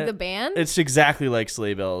 Like the band? It's exactly like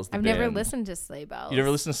Sleigh Bells. I've never listened to Sleigh Bells. You never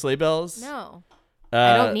listened to Sleigh Bells? No.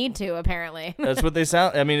 I don't need to, apparently. That's what they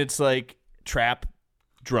sound. I mean, it's like trap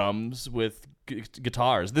drums with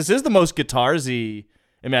guitars. This is the most guitarsy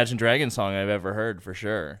Imagine Dragons song I've ever heard, for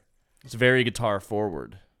sure. It's very guitar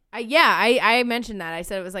forward. I mentioned that. I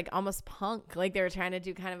said it was like almost punk. Like they were trying to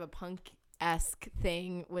do kind of a punk-esque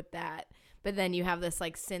thing with that. But then you have this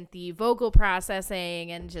like synthy vocal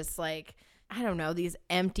processing and just like, I don't know, these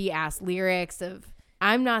empty-ass lyrics of,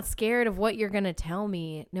 I'm not scared of what you're going to tell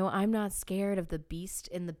me. No, I'm not scared of the beast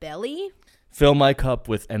in the belly. Fill my cup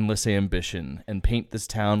with endless ambition and paint this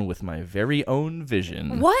town with my very own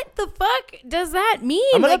vision. What the fuck does that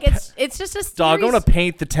mean? Like it's just a series. Dog, I'm gonna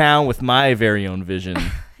paint the town with my very own vision.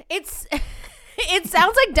 It sounds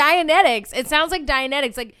like Dianetics. It sounds like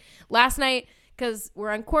Dianetics. Like last night, because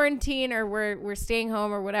we're on quarantine or we're staying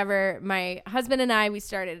home or whatever, my husband and I, we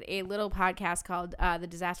started a little podcast called the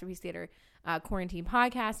Disaster Piece Theater Quarantine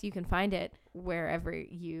Podcast. You can find it wherever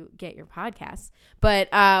you get your podcasts. But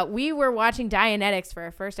we were watching Dianetics for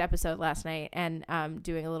our first episode last night and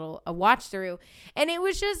doing a watch through. And it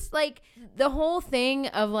was just like the whole thing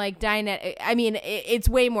of like Dianet. I mean, it's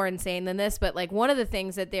way more insane than this, but like one of the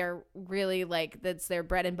things that they're really like, that's their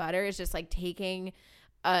bread and butter is just like taking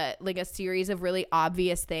like a series of really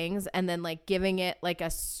obvious things and then like giving it like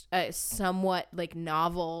a somewhat like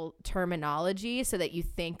novel terminology so that you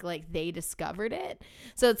think like they discovered it.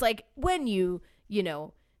 So it's like when you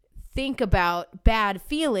know, think about bad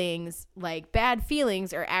feelings, like bad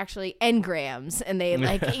feelings are actually engrams and they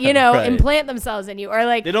like, you know, right. implant themselves in you, or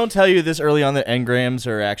like they don't tell you this early on that engrams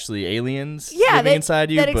are actually aliens living inside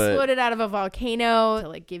you, that exploded out of a volcano to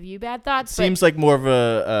like give you bad thoughts. Seems like more of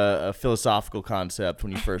a philosophical concept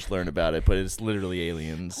when you first learn about it, but it's literally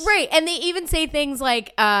aliens. Right. And they even say things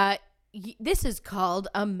like, this is called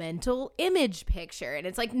a mental image picture. And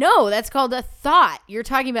it's like, no, that's called a thought. You're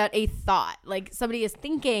talking about a thought. Like somebody is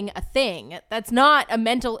thinking a thing. That's not a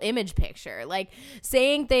mental image picture. Like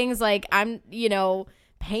saying things like, I'm, you know,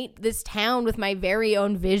 paint this town with my very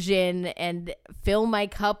own vision and fill my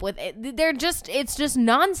cup with it. It's just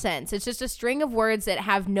nonsense. It's just a string of words that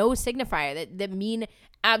have no signifier, that mean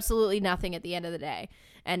absolutely nothing at the end of the day.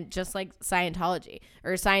 And just like Scientology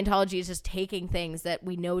is just taking things that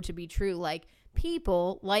we know to be true, like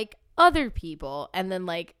people like other people, and then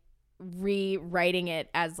like rewriting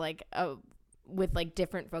it as like with like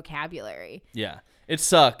different vocabulary. Yeah. It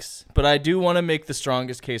sucks, but I do want to make the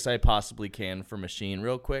strongest case I possibly can for Machine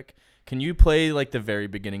real quick. Can you play like the very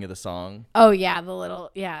beginning of the song? Oh yeah,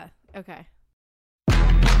 yeah. Okay.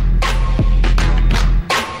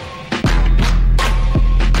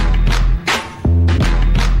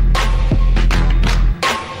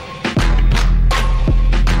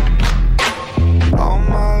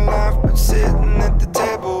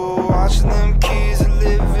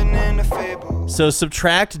 So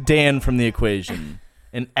subtract Dan from the equation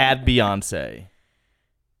and add Beyonce.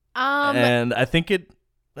 And I think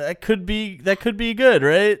that could be good,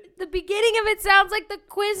 right? The beginning of it sounds like the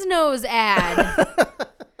Quiznos ad.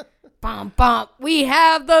 Bum bum. We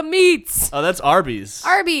have the meats. Oh, that's Arby's.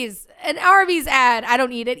 An Arby's ad. I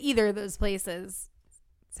don't eat at either of those places.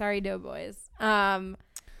 Sorry, Doughboys.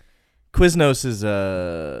 Quiznos is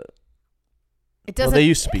It doesn't. Well, they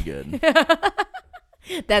used to be good.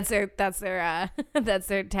 That's their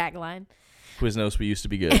tagline. Quiznos, we used to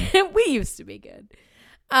be good. We used to be good. Wait,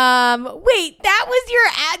 that was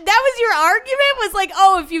your argument? Was like,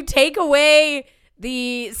 oh, if you take away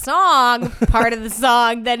the song part of the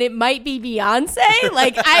song, then it might be Beyonce?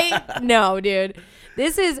 Like, no, dude.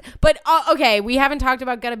 This is, but okay, we haven't talked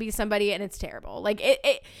about Gotta Be Somebody, and it's terrible. Like,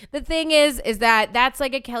 the thing is that that's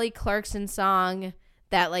like a Kelly Clarkson song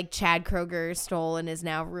that like Chad Kroeger stole and is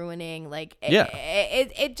now ruining. Like,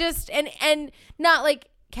 it just, and not like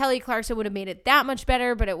Kelly Clarkson would have made it that much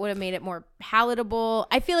better, but it would have made it more palatable.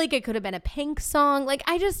 I feel like it could have been a Pink song. Like,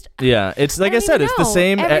 it's like I said, it's the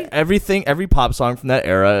same. Every pop song from that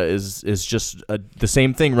era is just the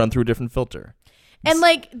same thing run through a different filter. And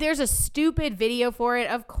like, there's a stupid video for it.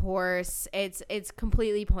 Of course, it's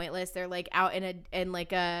completely pointless. They're like out in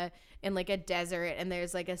like a desert, and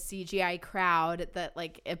there's like a CGI crowd that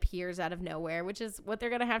like appears out of nowhere, which is what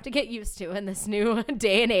they're gonna have to get used to in this new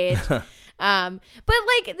day and age. But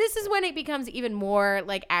like, this is when it becomes even more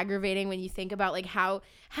like aggravating when you think about like how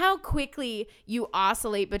quickly you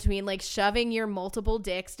oscillate between like shoving your multiple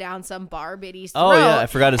dicks down some bar biddie's throat. Oh yeah, I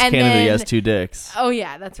forgot his canon that he has 2 dicks. Oh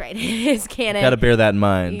yeah, that's right. His canon. Gotta bear that in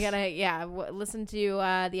mind. You gotta listen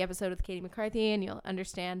to the episode with Katie McCarthy and you'll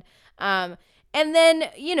understand. And then,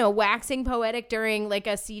 you know, waxing poetic during like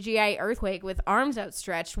a CGI earthquake with arms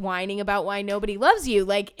outstretched, whining about why nobody loves you.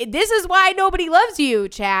 Like, this is why nobody loves you,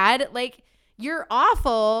 Chad. Like, you're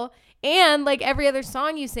awful. And like every other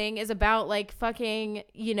song you sing is about like fucking,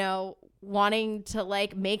 you know, wanting to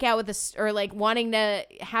like make out with or like wanting to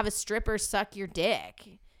have a stripper suck your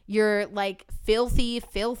dick. Your like filthy,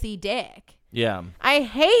 filthy dick. Yeah. I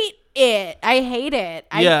hate it.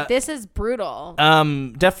 This is brutal.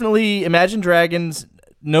 Definitely Imagine Dragons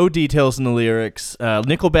no details in the lyrics.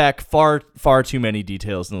 Nickelback, far too many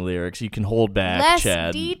details in the lyrics. You can hold back, Less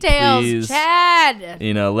Chad. details, Please. Chad.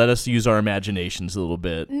 Let us use our imaginations a little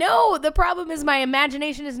bit. No, the problem is my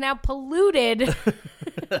imagination is now polluted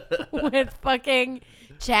with fucking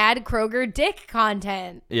Chad Kroger dick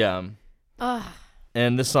content. Yeah. Ugh.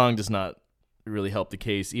 And this song does not really help the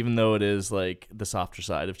case, even though it is like the softer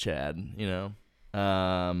side of Chad,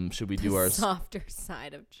 Should we do our softer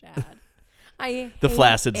side of Chad? the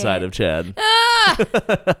flaccid side of Chad. Ah!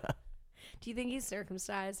 Do you think he's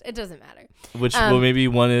circumcised? It doesn't matter. Which, well, maybe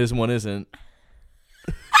one is and one isn't.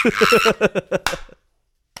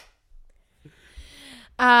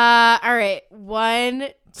 All right. 1,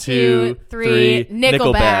 2, 3.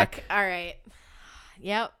 Nickelback. All right.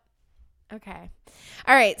 Yep. Okay.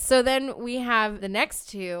 All right. So then we have the next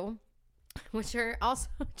two, which are also...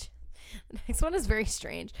 The next one is very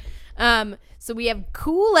strange. So we have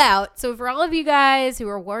Cool Out. So for all of you guys who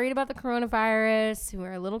are worried about the coronavirus, who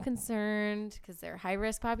are a little concerned because they're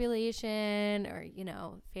high-risk population or,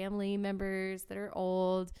 family members that are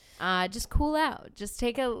old, just cool out. Just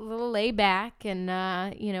take a little lay back and,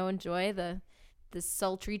 enjoy the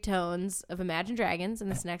sultry tones of Imagine Dragons in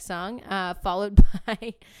this next song, followed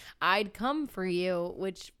by I'd Come For You,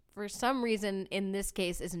 which for some reason in this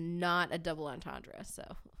case is not a double entendre. So...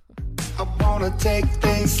 I wanna take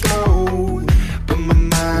things slow, but my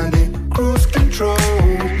mind in cruise control.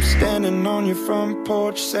 Standing on your front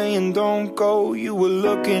porch saying don't go. You were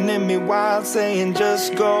looking at me wild saying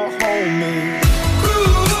just go home and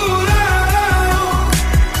cool out.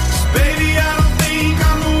 Baby, I don't think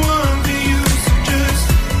I'm the one for you, so just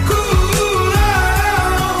cool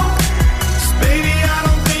out. Baby, I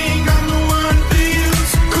don't think I'm the one for you,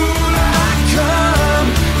 so cool out. I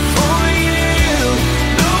come for you,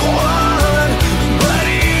 no one but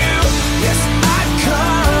you. Yes, I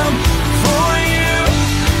come for you,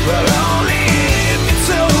 but only if you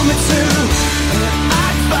told me to.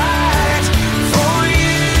 I'd fight for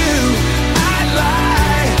you, I'd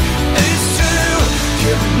lie, it's true.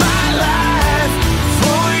 Give my life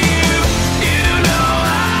for you, you know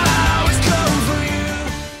I'll always come for you.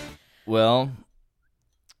 Well,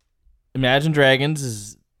 Imagine Dragons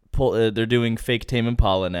is they're doing fake Tame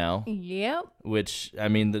Impala now. Yep. Which, I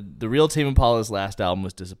mean, the real Tame Impala's last album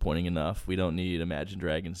was disappointing enough. We don't need Imagine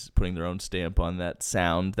Dragons putting their own stamp on that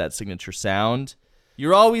sound, that signature sound.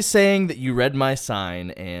 You're always saying that you read my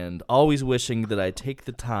sign and always wishing that I take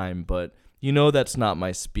the time, but you know that's not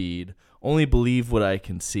my speed. Only believe what I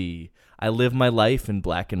can see. I live my life in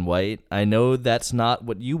black and white. I know that's not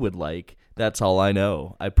what you would like. That's all I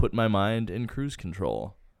know. I put my mind in cruise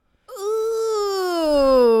control.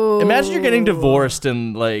 Ooh. Imagine you're getting divorced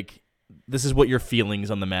and, like, this is what your feelings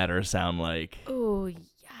on the matter sound like. Oh,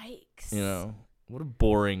 yikes. What a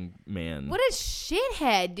boring man. What a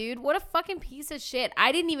shithead, dude. What a fucking piece of shit.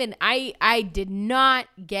 I did not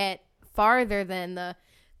get farther than the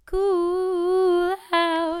cool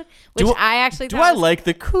out, which I actually thought I like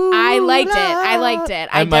the cool I liked it.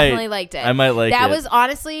 I definitely might, liked it. I might like that it. That was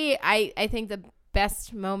honestly, I think the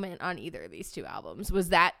best moment on either of these two albums was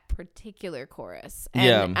that particular chorus.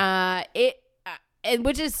 And, and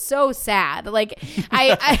which is so sad. Like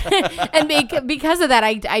because of that,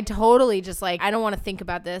 I totally just like, I don't want to think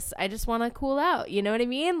about this. I just want to cool out. You know what I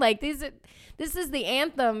mean? Like this is the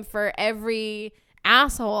anthem for every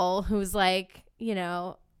asshole who's like,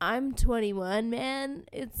 I'm 21, man.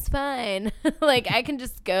 It's fine. Like, I can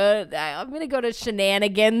just go. I'm going to go to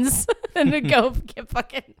Shenanigans and go get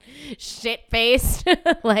fucking shit-faced.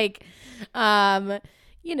 Like, I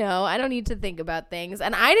don't need to think about things.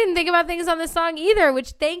 And I didn't think about things on this song either,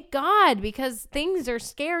 which thank God, because things are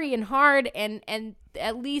scary and hard. And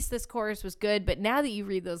at least this chorus was good. But now that you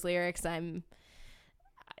read those lyrics,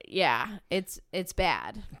 it's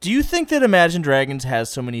bad. Do you think that Imagine Dragons has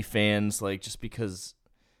so many fans, like, just because...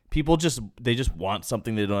 People just want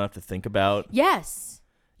something they don't have to think about. Yes.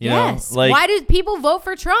 You know? Like, why do people vote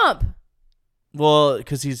for Trump? Well,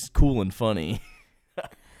 because he's cool and funny.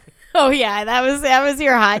 Oh yeah, that was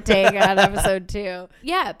your hot take on episode 2.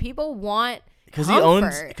 Yeah, people want because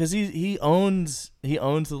he owns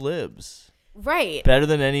the libs. Right. Better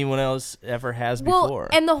than anyone else ever has before.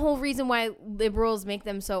 And the whole reason why liberals make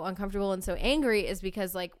them so uncomfortable and so angry is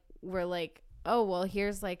because like we're like, oh well,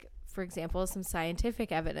 here's like, for example, some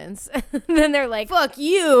scientific evidence. Then they're like, fuck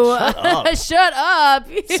you. Shut up.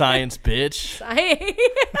 Science, bitch.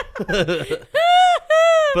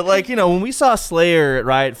 But like, when we saw Slayer at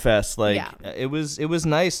Riot Fest, like it was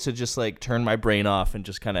nice to just like turn my brain off and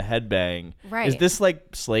just kind of headbang. Right. Is this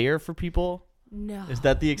like Slayer for people? No. Is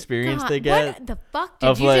that the experience God, they get? What the fuck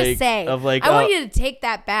did you just say? Of like, I want you to take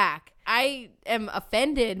that back. I am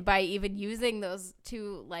offended by even using those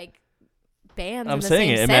two like bands. I'm in the saying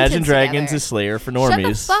same it. Imagine Dragons together. is Slayer for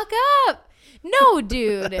normies. Shut the fuck up. No,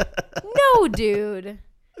 dude. No, dude.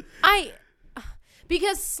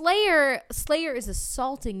 Because Slayer is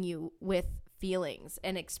assaulting you with feelings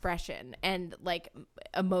and expression and like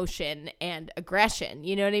emotion and aggression.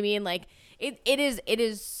 You know what I mean? Like it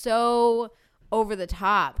is so over the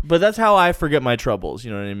top. But that's how I forget my troubles.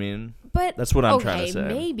 You know what I mean? But that's what I'm trying to say.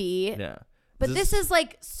 Maybe. Yeah. But this is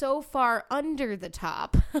like so far under the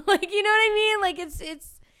top. Like, you know what I mean? Like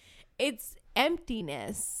it's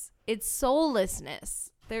emptiness. It's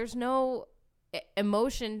soullessness. There's no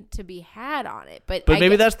emotion to be had on it. But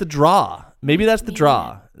maybe that's the draw. Maybe that's the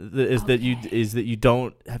draw. That you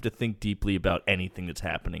don't have to think deeply about anything that's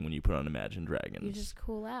happening when you put on Imagine Dragons. You just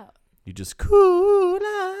cool out.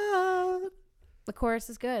 The chorus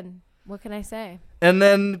is good. What can I say? And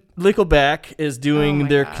then Nickelback is doing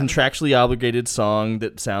their contractually obligated song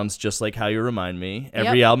that sounds just like How You Remind Me.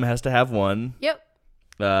 Every album has to have one. Yep.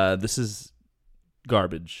 This is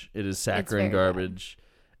garbage. It is saccharine garbage.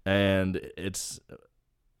 And it's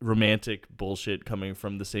romantic bullshit coming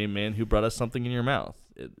from the same man who brought us Something in Your Mouth.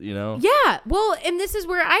 You know? Yeah. Well, and this is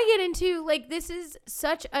where I get into, like, this is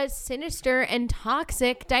such a sinister and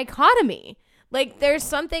toxic dichotomy. Like, there's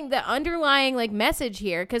something, the underlying, like, message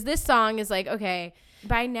here, because this song is like, okay,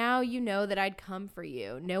 by now you know that I'd come for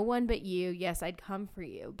you. No one but you. Yes, I'd come for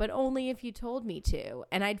you, but only if you told me to.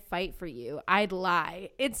 And I'd fight for you. I'd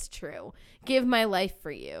lie. It's true. Give my life for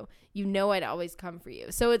you. You know I'd always come for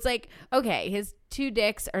you. So it's like, okay, his two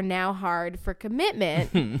dicks are now hard for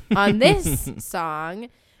commitment on this song,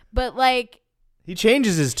 but like, he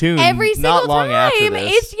changes his tune every single not long time. After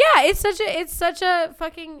this. It's such a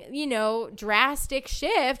fucking, you know, drastic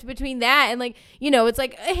shift between that and like, you know, it's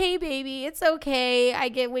like, hey baby, it's okay. I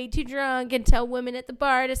get way too drunk and tell women at the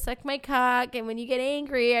bar to suck my cock, and when you get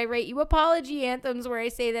angry, I write you apology anthems where I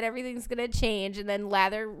say that everything's gonna change, and then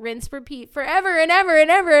lather, rinse, repeat forever and ever and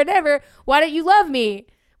ever and ever. Why don't you love me?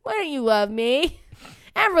 Why don't you love me?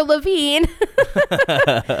 Avril Lavigne,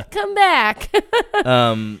 come back.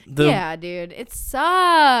 Yeah, dude, it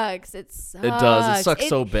sucks. It does. It sucks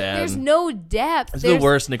so bad. There's no depth. It's the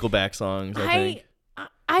worst Nickelback songs, I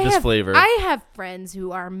think. Flavor. I have friends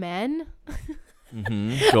who are men.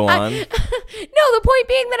 Go on. No, the point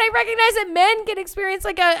being that I recognize that men can experience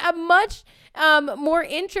like a much more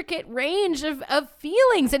intricate range of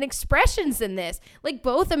feelings and expressions than this. Like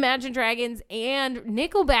both Imagine Dragons and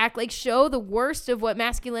Nickelback like show the worst of what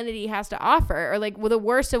masculinity has to offer, or like the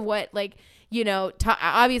worst of what, like, you know,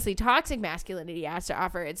 obviously toxic masculinity has to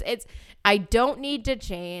offer. It's I don't need to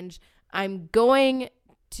change. I'm going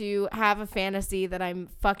to have a fantasy that I'm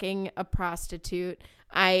fucking a prostitute.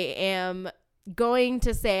 I am going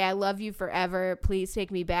to say I love you forever, please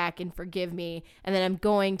take me back and forgive me, and then I'm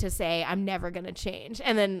going to say I'm never gonna change,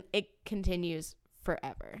 and then it continues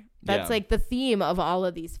forever. That's like the theme of all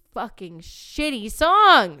of these fucking shitty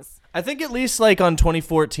songs. I think at least like on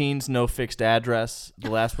 2014's No Fixed Address,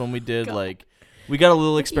 the last one we did, like we got a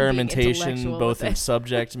little experimentation both in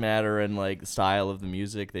subject matter and like the style of the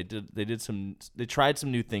music. They tried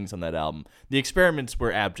some new things on that album. The experiments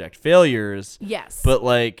were abject failures. Yes. But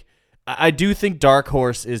like I do think Dark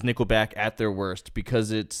Horse is Nickelback at their worst, because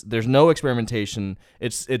there's no experimentation.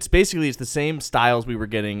 It's basically the same styles we were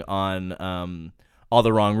getting on All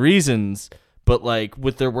the Wrong Reasons, but like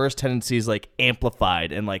with their worst tendencies like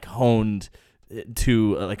amplified and like honed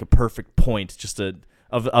to like a perfect point, just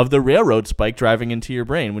of the railroad spike driving into your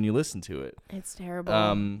brain when you listen to it. It's terrible.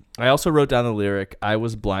 I also wrote down the lyric, I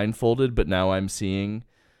was blindfolded, but now I'm seeing,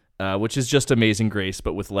 which is just Amazing Grace,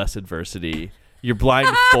 but with less adversity. You're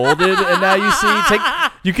blindfolded, and now you see.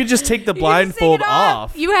 You could just take the blindfold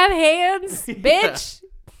off. You have hands, bitch.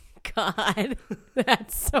 God,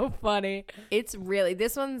 that's so funny. It's really,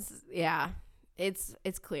 this one's,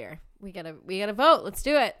 it's clear. We gotta vote. Let's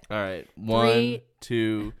do it. All right, 1,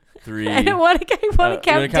 2, 3. I want to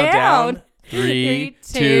count down. 3,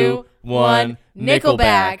 2, 1.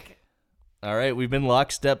 Nickelback. All right, we've been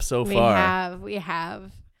lockstep so far. We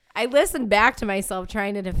have. I listened back to myself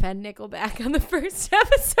trying to defend Nickelback on the first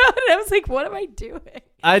episode, and I was like, what am I doing?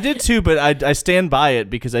 I did too, but I stand by it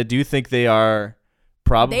because I do think they are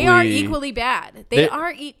probably... They are equally bad.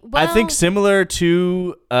 I think similar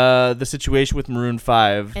to the situation with Maroon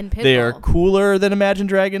 5, and Pitbull. They are cooler than Imagine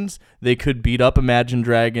Dragons. They could beat up Imagine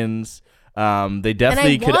Dragons. They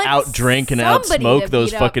definitely could outdrink and outsmoke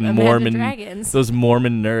those fucking Mormon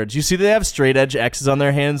nerds. You see, they have straight edge X's on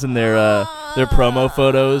their hands in their promo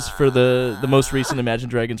photos for the most recent Imagine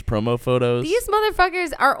Dragons promo photos. These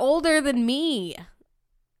motherfuckers are older than me.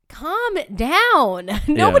 calm down.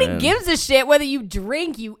 Nobody gives a shit whether you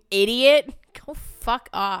drink, you idiot. Go fuck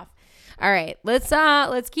off. All right,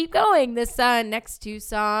 let's keep going. This next two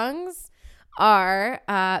songs are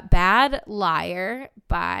Bad Liar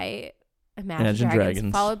by Imagine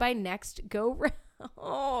Dragons, followed by Next Go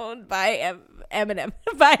Round by Eminem,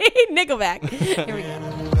 by Nickelback. Here we go.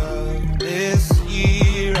 This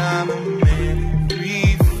year I'm a man of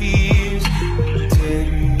three fears.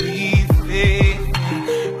 Take me faith,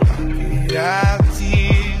 pocket out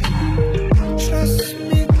tears. Trust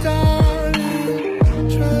me, darling.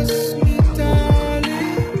 Trust me, darling.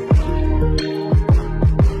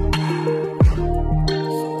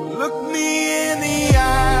 Look me in the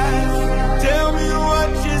eyes. Tell me what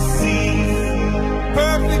you see.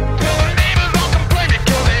 Perfect.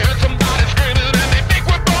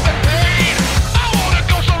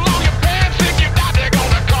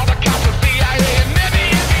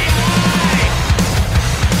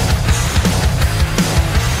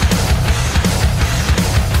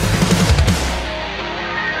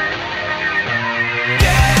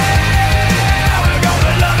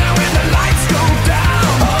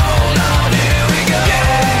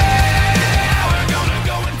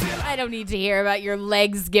 Need to hear about your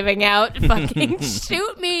legs giving out. Fucking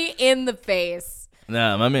shoot me in the face.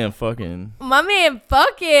 Nah, my man fucking,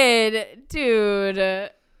 dude.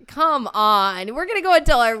 Come on, we're gonna go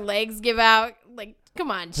until our legs give out. Like,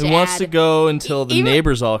 come on, Chad. Who wants to go until the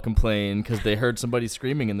neighbors all complain because they heard somebody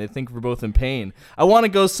screaming and they think we're both in pain? I want to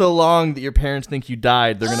go so long that your parents think you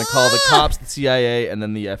died. They're gonna call the cops, the CIA, and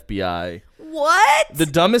then the FBI. What? The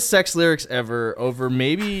dumbest sex lyrics ever over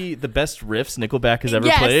maybe the best riffs Nickelback has ever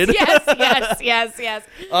played. Yes.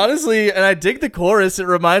 Honestly, and I dig the chorus. It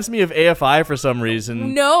reminds me of AFI for some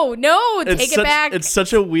reason. No, take it back. It's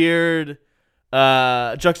such a weird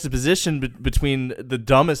juxtaposition between the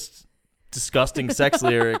dumbest, disgusting sex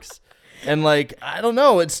lyrics. And, like, I don't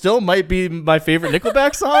know. It still might be my favorite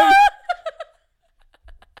Nickelback song.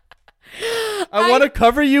 I want to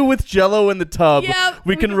cover you with Jell-O in the tub. Yep,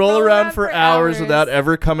 we can roll around for hours without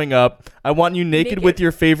ever coming up. I want you naked with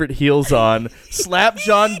your favorite heels on. Slap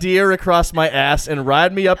John Deere across my ass and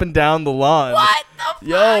ride me up and down the lawn. What the fuck?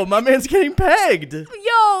 Yo, my man's getting pegged.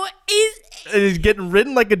 Yo, he's getting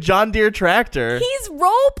ridden like a John Deere tractor. He's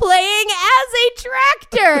role playing as a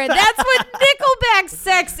tractor. That's what Nickelback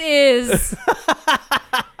sex is.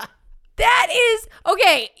 That is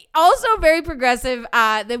okay. Also very progressive.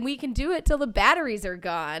 Then we can do it till the batteries are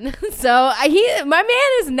gone. So my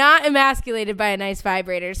man is not emasculated by a nice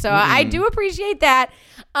vibrator. So I do appreciate that.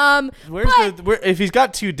 If he's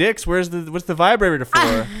got two dicks, what's the vibrator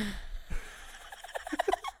for?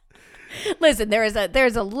 Listen, there's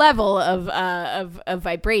a level of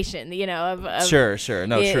vibration, you know. Sure.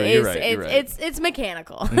 No, sure. You're right. It's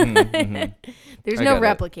mechanical. There's no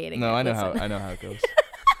replicating. No, I know how it goes.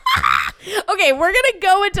 Okay, we're gonna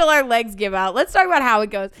go until our legs give out. Let's talk about how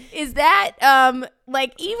it goes. Is that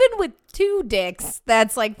like, even with two dicks,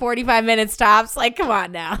 that's like 45 minutes tops? Like, come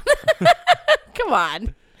on now. Come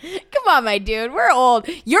on, my dude. We're old.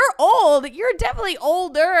 You're old. You're definitely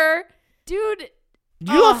older, dude.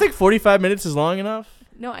 You don't think 45 minutes is long enough?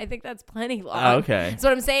 No, I think that's plenty long. Oh, okay. That's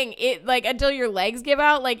what I'm saying. It, like, until your legs give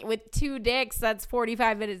out, like, with two dicks, that's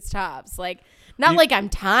 45 minutes tops. Like, not like I'm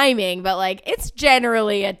timing, but, like, it's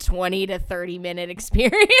generally a 20 to 30 minute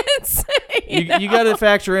experience. You got to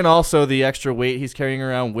factor in also the extra weight he's carrying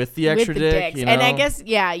around with the extra dick. You know? And I guess,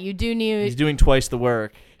 yeah, you do need. He's doing twice the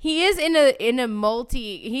work. He is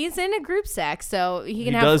he's in a group sex, so he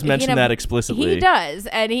does mention that explicitly. He does,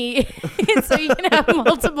 and so you can have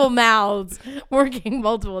multiple mouths working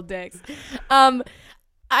multiple dicks. I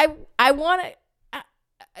want to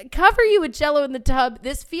cover you with Jell-O in the tub.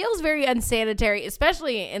 This feels very unsanitary,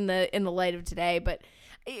 especially in the light of today. But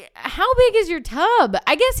how big is your tub?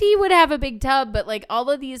 I guess he would have a big tub, but like all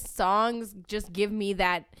of these songs just give me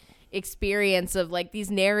that experience of like these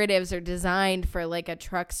narratives are designed for like a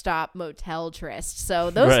truck stop motel tryst. So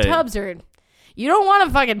those tubs are, you don't want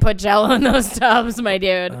to fucking put Jell-O in those tubs, my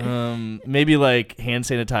dude. Maybe like hand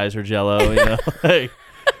sanitizer Jell-O, you know, like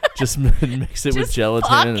just mix it with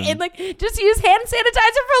gelatin and like just use hand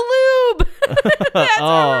sanitizer for lube. That's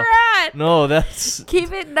where we're at. No, that's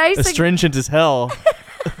keep it nice, astringent as hell.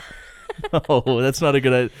 No, that's not a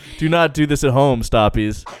good idea. Do not do this at home,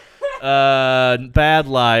 stoppies. Bad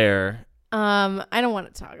Liar. I don't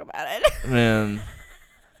want to talk about it.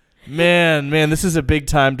 Man, this is a big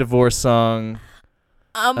time divorce song.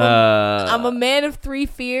 I'm a man of three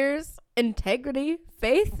fears: integrity,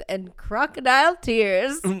 faith, and crocodile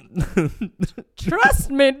tears. Trust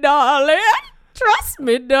me, darling. Trust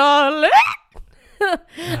me, darling.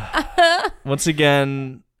 Once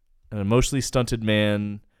again, an emotionally stunted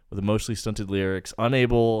man with emotionally stunted lyrics,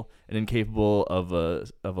 unable and incapable of a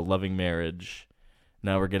loving marriage.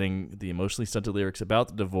 Now we're getting the emotionally stunted lyrics about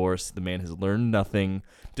the divorce. The man has learned nothing.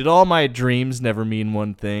 Did all my dreams never mean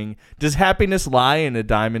one thing? Does happiness lie in a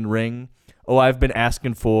diamond ring? I've been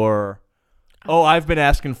asking for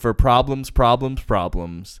problems.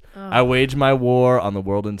 I wage my war on the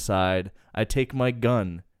world inside. I take my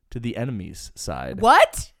gun to the enemy's side.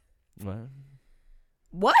 What?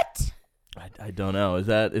 I don't know. Is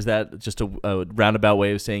that just a roundabout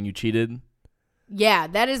way of saying you cheated? Yeah,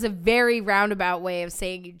 that is a very roundabout way of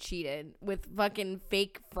saying you cheated with fucking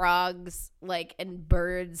fake frogs and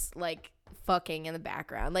birds fucking in the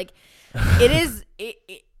background. It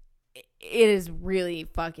is really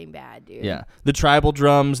fucking bad, dude. Yeah, the tribal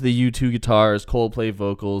drums, the U2 guitars, Coldplay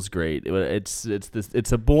vocals, great.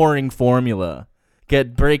 It's a boring formula.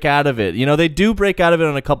 Break out of it. They do break out of it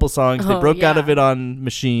on a couple songs. They broke out of it on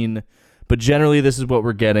Machine, but generally this is what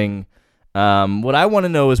we're getting. What I want to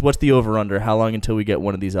know is what's the over-under? How long until we get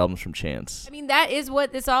one of these albums from Chance? I mean, that is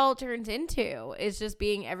what this all turns into. It's just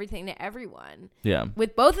being everything to everyone. Yeah.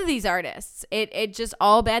 With both of these artists, it just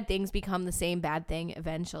all bad things become the same bad thing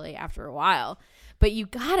eventually after a while. But you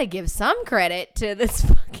gotta give some credit to this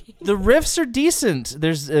fucking. The riffs are decent.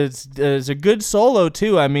 There's a good solo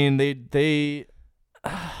too. I mean,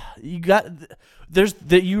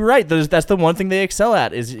 you're right. That's the one thing they excel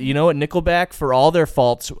at is, at Nickelback, for all their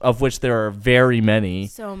faults, of which there are very many.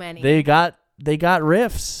 So many. They got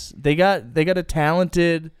riffs. They got a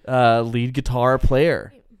talented lead guitar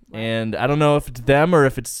player. Right. And I don't know if it's them or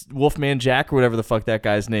if it's Wolfman Jack or whatever the fuck that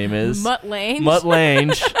guy's name is. Mutt Lange.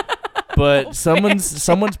 But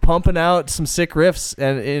someone's pumping out some sick riffs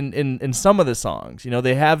and in some of the songs.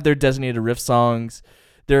 They have their designated riff songs.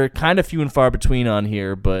 They're kind of few and far between on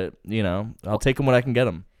here, but, I'll take them when I can get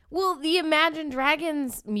them. Well, the Imagine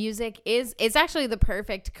Dragons music it's actually the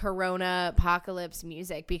perfect Corona apocalypse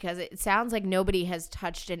music because it sounds like nobody has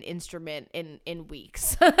touched an instrument in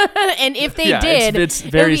weeks. And if they did, it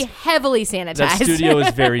would be heavily sanitized. That studio is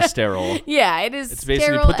very sterile. Yeah, it is. It's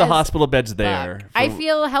basically put the hospital beds there. I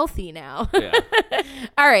feel healthy now. Yeah.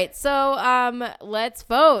 All right, so let's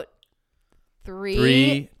vote.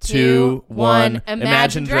 3, 2, 1.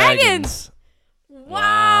 Imagine Dragons.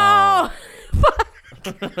 Wow.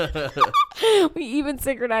 We even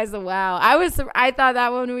synchronized the wow. I thought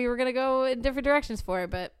that one we were gonna go in different directions for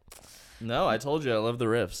it, but no, I told you I love the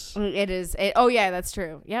riffs. It is. Oh yeah, that's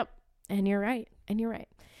true. Yep, and you're right.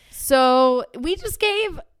 So we just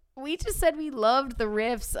said we loved the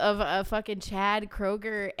riffs of a fucking Chad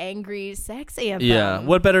Kroeger angry sex anthem. Yeah,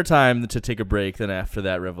 what better time to take a break than after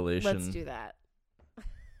that revelation? Let's do that.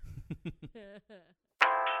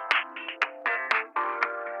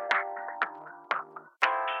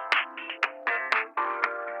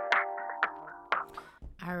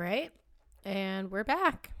 All right, and we're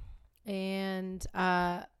back. And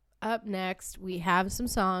up next, we have some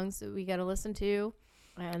songs that we got to listen to.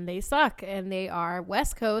 And they suck, and they are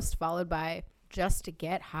West Coast, followed by Just to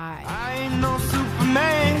Get High. I ain't no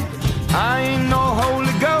Superman, I ain't no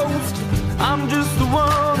Holy Ghost. I'm just the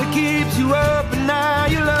one that keeps you up and now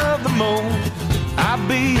you love the most. I'll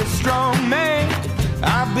be a strong man,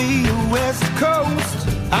 I'll be your West Coast.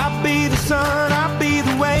 I'll be the sun, I'll be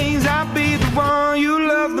the waves, I'll be the one you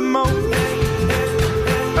love the most.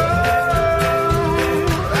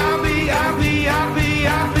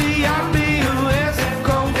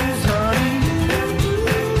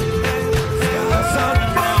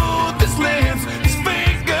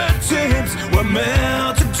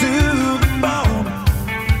 Melted to the bone,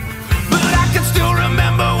 but I can still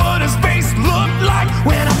remember what his face looked like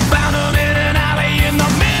when I found him in an alley in the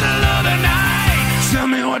middle of the night. Tell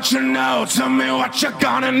me what you know, tell me what you're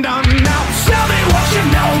gonna do now. Tell me what you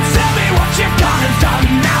know, tell me what you're gonna do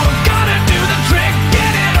now. We're gonna do the trick,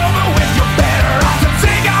 get it over with. You're better off to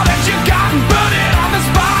take all that you got and put it on the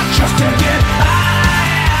spot just to get high.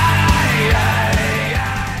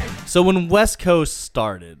 So when West Coast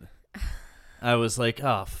started, I was like,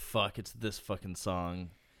 oh, fuck, it's this fucking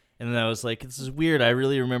song. And then I was like, this is weird. I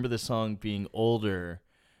really remember the song being older.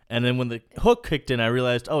 And then when the hook kicked in, I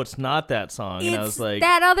realized, oh, it's not that song. And I was like,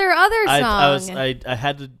 that other song. I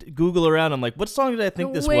had to Google around. I'm like, what song did I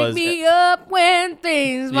think this Wake was? Wake me up when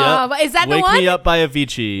things fall. Is that the one? Wake Me Up by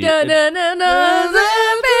Avicii.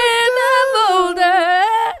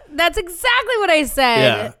 That's exactly what I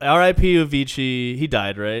said. Yeah. R.I.P. Avicii. He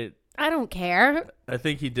died, right? I don't care. I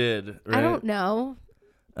think he did. Right? I don't know.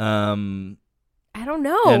 I don't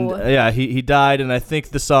know. And yeah, he died, and I think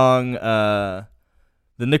the song, the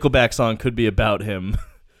Nickelback song, could be about him,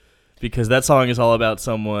 because that song is all about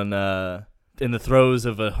someone in the throes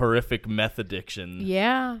of a horrific meth addiction.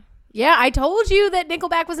 Yeah. Yeah, I told you that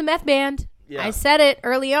Nickelback was a meth band. Yeah. I said it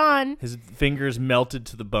early on. His fingers melted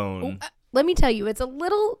to the bone. Let me tell you, it's a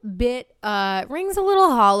little bit, rings a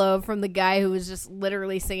little hollow from the guy who was just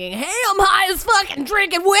literally singing, hey, I'm high as fucking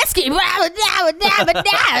drinking whiskey. But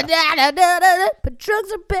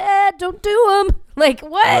drugs are bad, don't do them. Like,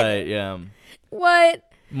 what? Right, yeah. What?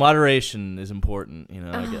 Moderation is important,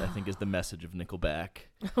 I think is the message of Nickelback.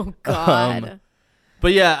 Oh, God.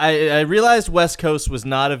 But yeah, I realized West Coast was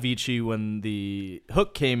not Avicii when the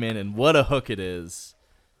hook came in, and what a hook it is.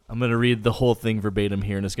 I'm going to read the whole thing verbatim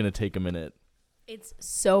here, and it's going to take a minute. It's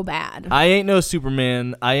so bad. I ain't no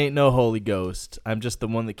Superman. I ain't no Holy Ghost. I'm just the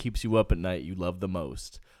one that keeps you up at night you love the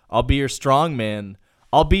most. I'll be your strong man.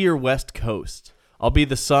 I'll be your West Coast. I'll be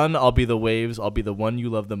the sun. I'll be the waves. I'll be the one you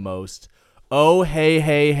love the most. Oh, hey,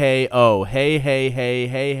 hey, hey, oh, hey, hey, hey,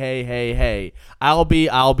 hey, hey, hey, hey. I'll be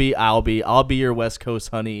your West Coast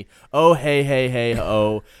honey. Oh, hey, hey, hey,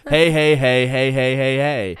 oh, hey, hey, hey, hey, hey, hey,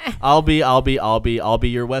 hey. I'll be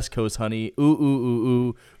your West Coast honey. Ooh, ooh, ooh,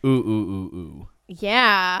 ooh, ooh, ooh, ooh, ooh.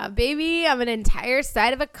 Yeah, baby, I'm an entire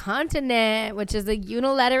side of a continent, which is a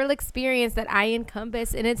unilateral experience that I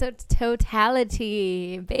encompass in its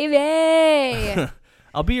totality. Baby.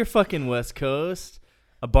 I'll be your fucking West Coast.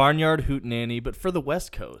 A barnyard hootenanny, but for the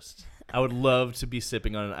West Coast. I would love to be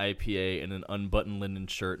sipping on an IPA and an unbuttoned linen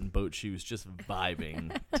shirt and boat shoes, just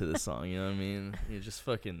vibing to the song. You know what I mean? You just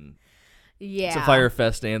fucking... Yeah. It's a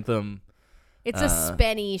Firefest anthem. It's a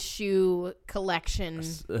Spenny shoe collection.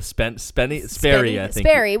 Sperry, I think.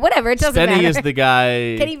 Sperry, whatever. It doesn't matter. Spenny is the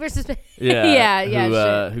guy... Kenny versus Spenny.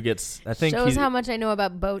 Yeah, who gets... I think shows how much I know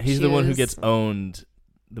about boat shoes. He's the one who gets owned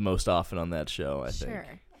the most often on that show, I think. Sure.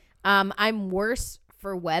 I'm worse...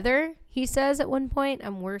 for weather, he says at one point.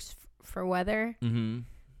 I'm worse for weather. Mm-hmm.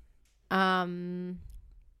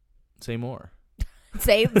 Say more.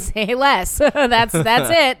 say less. That's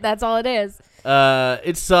it. That's all it is.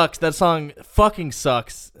 It sucks. That song fucking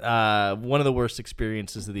sucks. One of the worst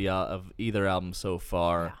experiences of either album so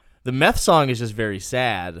far. Yeah. The meth song is just very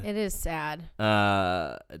sad. It is sad.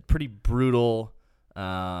 Pretty brutal.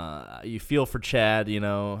 You feel for Chad,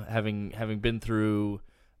 having been through.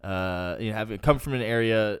 Having come from an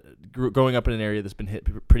area, growing up in an area that's been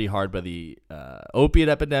hit pretty hard by the opiate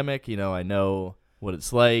epidemic, I know what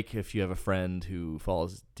it's like if you have a friend who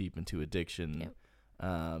falls deep into addiction.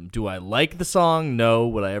 Yep. Do I like the song? No.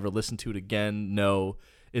 Would I ever listen to it again? No.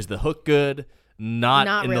 Is the hook good?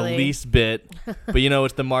 Not in really. The least bit. But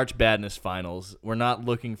it's the March Badness finals. We're not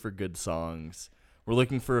looking for good songs. We're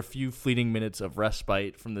looking for a few fleeting minutes of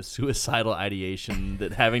respite from the suicidal ideation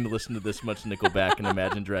that having to listen to this much Nickelback and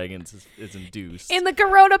Imagine Dragons is induced. In the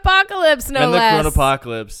Corona-pocalypse, no less. In the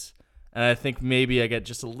Corona-pocalypse. And I think maybe I get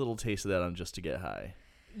just a little taste of that on Just to Get High.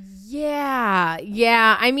 Yeah.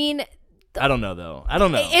 I mean... I don't know, though. I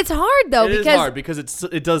don't know. It's hard, though. It is hard because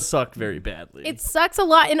it does suck very badly. It sucks a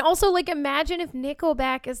lot. And also, imagine if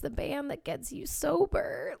Nickelback is the band that gets you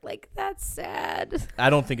sober. That's sad.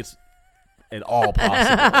 I don't think it's... at all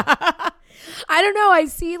possible. I don't know. I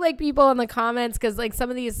see people in the comments because some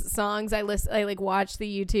of these songs I watch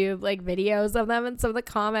the YouTube videos of them, and some of the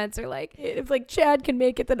comments are if Chad can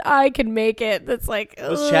make it, then I can make it. That's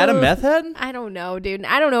was Chad a meth head? I don't know, dude.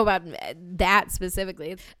 I don't know about that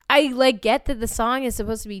specifically. I get that the song is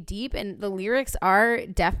supposed to be deep and the lyrics are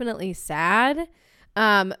definitely sad.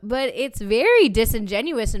 But it's very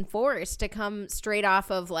disingenuous and forced to come straight off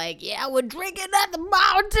of we're drinking at the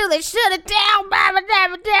bar until they shut it down,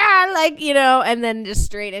 and then just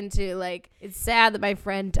straight into it's sad that my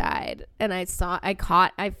friend died and I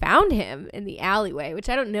found him in the alleyway, which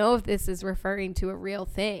I don't know if this is referring to a real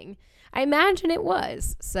thing. I imagine it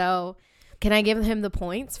was. So can I give him the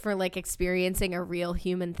points for experiencing a real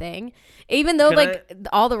human thing? Even though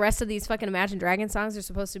all the rest of these fucking Imagine Dragons songs are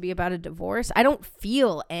supposed to be about a divorce, I don't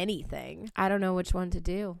feel anything. I don't know which one to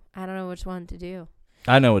do. I know which one to do.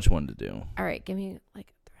 All right, give me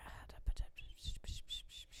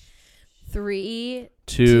 3,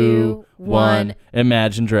 2, 1.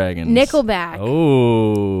 Imagine Dragons. Nickelback.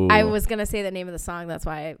 Oh. I was gonna say the name of the song. That's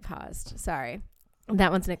why I paused. Sorry.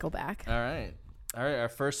 That one's Nickelback. All right, our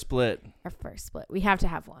first split. We have to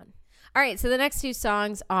have one. All right, so the next two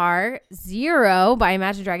songs are Zero by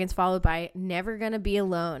Imagine Dragons, followed by Never Gonna Be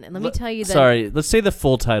Alone. And let me tell you that... Sorry, let's say the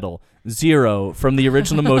full title. Zero, from the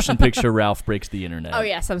original motion picture Ralph Breaks the Internet. Oh,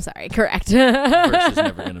 yes, I'm sorry. Correct. Versus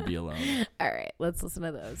Never Gonna Be Alone. All right, let's listen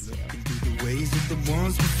to those. Looking through the ways of the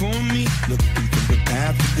ones before me, looking through the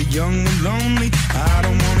path of the young and lonely. I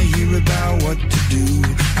don't want to hear about what to do.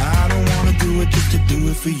 I don't want to do do it just to do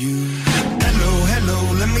it for you. Hello,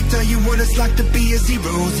 let me tell you what it's like to be a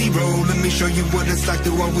zero. Let me show you what it's like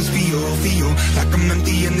to always feel like I'm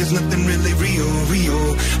empty and there's nothing really real.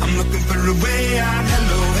 I'm looking for a way out.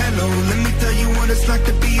 Hello, let me tell you what it's like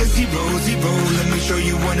to be a zero. Let me show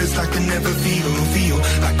you what it's like to never feel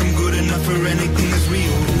like I'm good enough for anything that's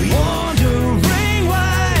real. Wondering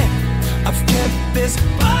why I've kept this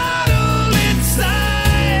bottle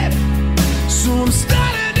inside, so I'm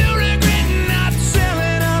starting to regret not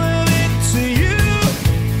selling all of it to you.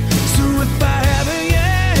 So if I haven't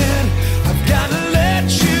yet, I've gotta let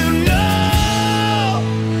you know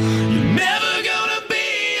you're never gonna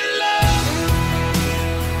be alone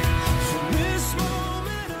from this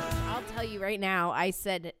moment on. I'll tell you right now, I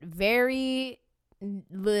said very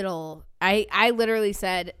little. I literally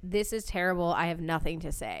said, this is terrible. I have nothing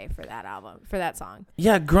to say for that album, for that song.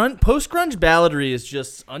 Yeah, post-grunge balladry is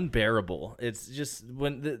just unbearable. It's just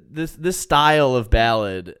when this style of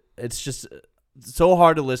ballad, it's just so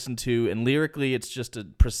hard to listen to, and lyrically it's just a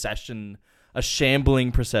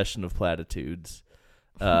shambling procession of platitudes.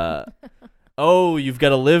 Oh, you've got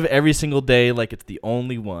to live every single day like it's the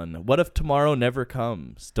only one. What if tomorrow never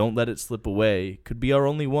comes? Don't let it slip away. Could be our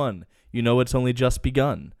only one. You know it's only just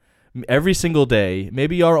begun. Every single day,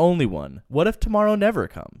 maybe our only one. What if tomorrow never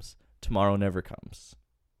comes? Tomorrow never comes.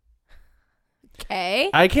 Okay.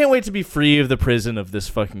 I can't wait to be free of the prison of this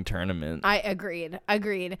fucking tournament. I agreed.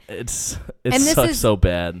 It sucks so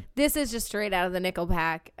bad. This is just straight out of the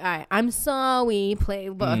Nickelback. I'm sorry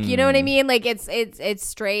playbook. You know what I mean? Like it's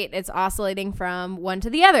straight. It's oscillating from one to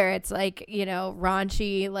the other. It's like,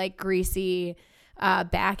 raunchy, like greasy,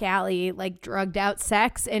 back alley, like drugged out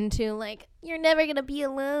sex into like, you're never going to be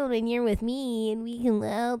alone when you're with me and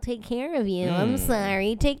I'll take care of you. I'm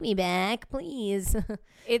sorry. Take me back, please.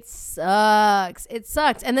 It sucks.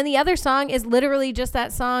 And then the other song is literally just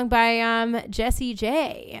that song by Jessie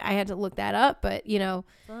J. I had to look that up, but we don't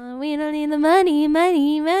need the money. Yeah,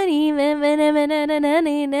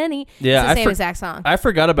 it's the same exact song. I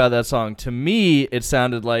forgot about that song. To me, it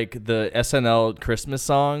sounded like the SNL Christmas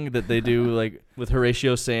song that they do like with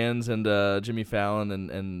Horatio Sands and Jimmy Fallon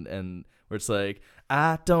and where it's like,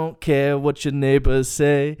 I don't care what your neighbors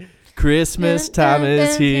say, Christmas time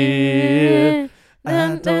is here.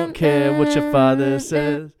 I don't care what your father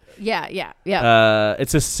says. Yeah.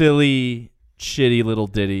 It's a silly, shitty little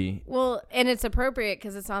ditty. Well, and it's appropriate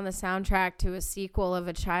because it's on the soundtrack to a sequel of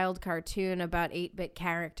a child cartoon about 8-bit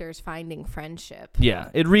characters finding friendship. Yeah,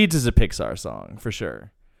 it reads as a Pixar song, for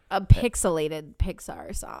sure. A pixelated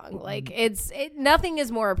Pixar song. Like nothing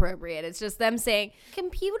is more appropriate. It's just them saying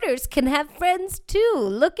computers can have friends too.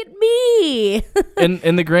 Look at me.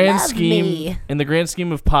 in the grand Love scheme me. In the grand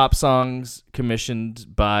scheme of pop songs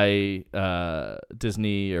commissioned by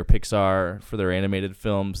Disney or Pixar for their animated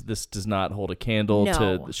films, this does not hold a candle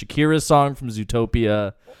to Shakira's song from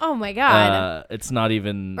Zootopia. Oh my god. It's not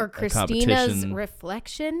even or a Christina's competition.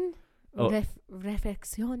 Reflection.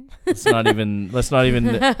 Reflexion. Let's not even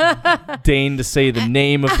deign to say the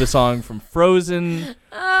name of the song from Frozen.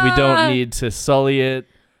 We don't need to sully it.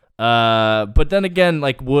 But then again,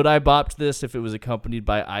 like, would I bop to this if it was accompanied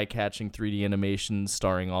by eye-catching 3D animations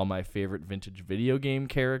starring all my favorite vintage video game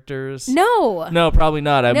characters? No, probably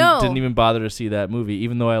not. I didn't even bother to see that movie,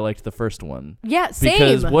 even though I liked the first one. Yeah, same.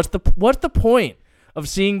 Because what's the point of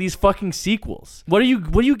seeing these fucking sequels? What do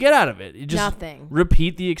you get out of it? You just nothing.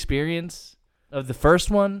 Repeat the experience of the first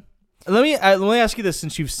one. Let me ask you this,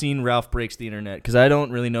 since you've seen Ralph Breaks the Internet, because I don't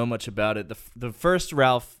really know much about it. The first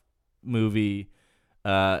Ralph movie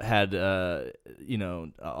had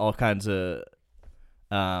all kinds of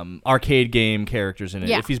arcade game characters in it.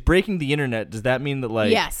 Yeah. If he's breaking the internet, does that mean that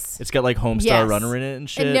like it's got like Homestar Runner in it and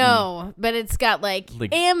shit? No, but it's got like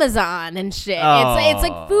Amazon and shit. It's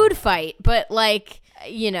like Food Fight, but like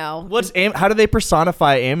how do they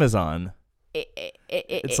personify Amazon?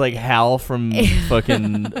 It's like Hal from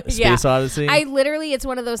fucking Space Odyssey. It's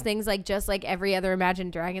one of those things like just like every other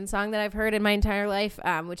Imagine Dragons song that I've heard in my entire life,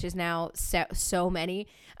 which is now so many.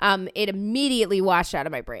 It immediately washed out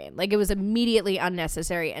of my brain. Like it was immediately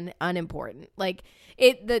unnecessary and unimportant. Like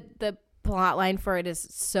the plot line for it is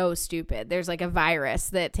so stupid. There's like a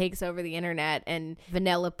virus that takes over the internet and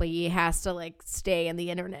Vanellope has to like stay in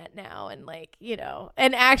the internet now, and like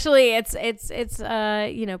and actually it's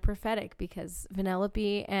prophetic because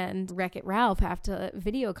Vanellope and Wreck-It Ralph have to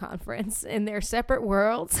video conference in their separate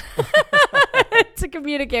worlds to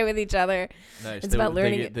communicate with each other. Nice. It's about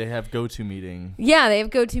learning. They have go-to meeting. Yeah, they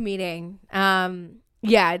have go-to meeting.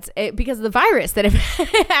 It's because of the virus that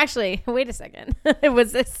actually. Wait a second.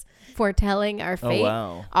 Was this foretelling our fate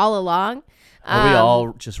all along? Are we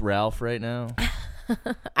all just Ralph right now?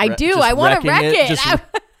 I do. I want to wreck it.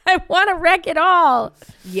 I want to wreck it all.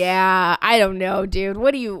 Yeah, I don't know, dude.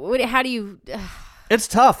 How do you? It's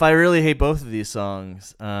tough. I really hate both of these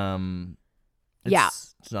songs. It's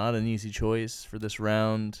not an easy choice for this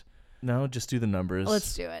round. No, just do the numbers.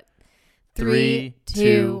 Let's do it. 3,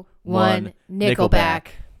 2, 1. Nickelback.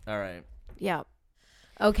 All right. Yep.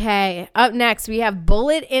 Okay. Up next, we have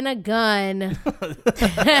 "Bullet in a Gun"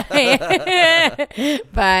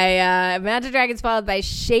 by Imagine Dragons, followed by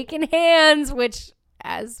 "Shaking Hands," which,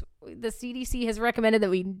 as the CDC has recommended that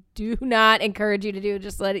we do not encourage you to do,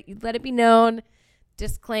 just let it be known.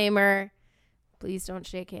 Disclaimer: please don't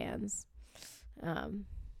shake hands.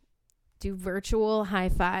 Do virtual high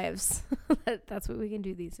fives. That's what we can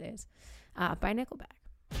do these days. By Nickelback.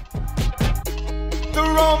 The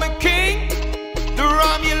Roman king, the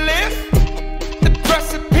Romulus, the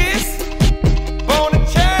precipice, born to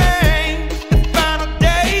change, the final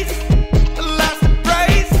days, the last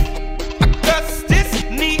embrace, Augustus,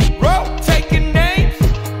 Nero, taking names.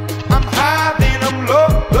 I'm high, then I'm low,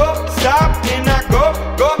 low, stop, then I go,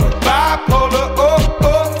 bipolar,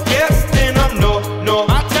 oh, yes, then I'm no.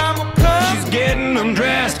 My time will come. She's getting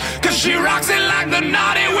undressed, cause she rocks it like the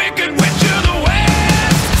naughty wicked witch of the west.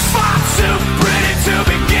 Far too pretty to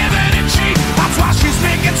be given it cheap. That's why she's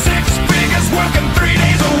making 6 figures, working 3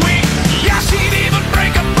 days a week. Yeah, she'd even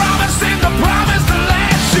break a promise in the promised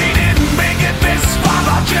land. She didn't make it this far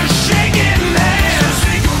by just shaking hands.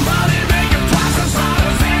 She can body make it twice as hard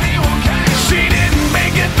as anyone can. She didn't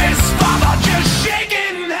make it this far by just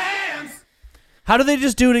shaking hands. How do they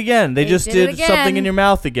just do it again? They just did again. something in your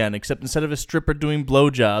mouth again, except instead of a stripper doing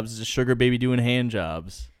blowjobs, it's a sugar baby doing hand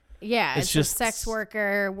jobs. Yeah, it's just a sex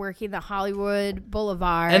worker working the Hollywood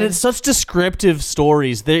Boulevard. And it's such descriptive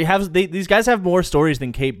stories. These guys have more stories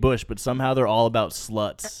than Kate Bush, but somehow they're all about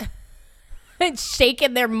sluts. And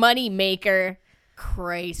shaking their money maker.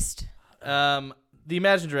 Christ. The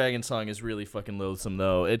Imagine Dragons song is really fucking loathsome,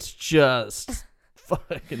 though. It's just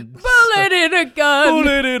fucking Bullet in a gun.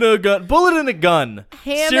 Bullet in a gun. Bullet in a gun.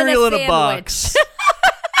 Ham Cereal in in a box.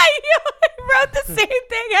 I wrote the same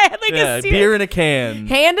thing. I had like a beer in a can.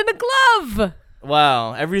 Hand in a glove.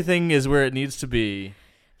 Wow, everything is where it needs to be.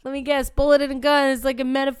 Let me guess. Bullet in a gun is like a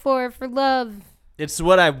metaphor for love. It's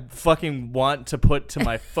what I fucking want to put to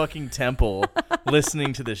my fucking temple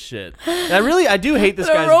listening to this shit. I do hate this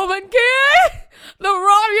guy's... The Roman king! The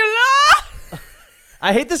Romula!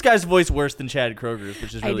 I hate this guy's voice worse than Chad Kroger's,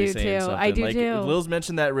 which is really saying something. I do too. Lil's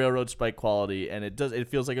mentioned that railroad spike quality, and it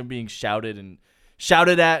feels like I'm being shouted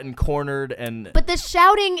at and cornered But the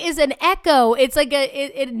shouting is an echo. It's like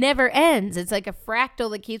it never ends. It's like a fractal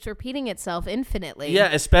that keeps repeating itself infinitely. Yeah,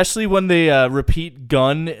 especially when they repeat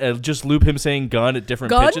gun, just loop him saying gun at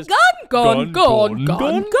different pitches. Gun.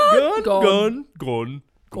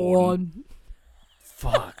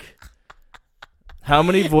 Fuck. How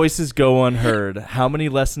many voices go unheard? How many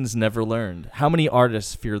lessons never learned? How many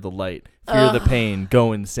artists fear the light? Fear the pain,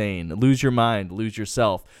 go insane. Lose your mind, lose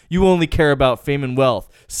yourself. You only care about fame and wealth.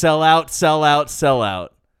 Sell out, sell out, sell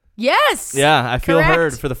out. Yes. Yeah, I feel Correct.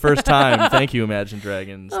 heard for the first time. Thank you, Imagine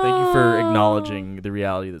Dragons. Thank you for acknowledging the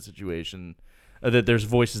reality of the situation. That there's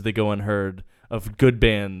voices that go unheard of good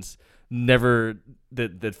bands never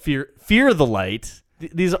that fear the light.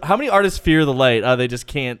 These how many artists fear the light? They just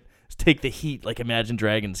can't take the heat like Imagine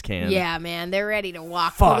Dragons can. Yeah, man, they're ready to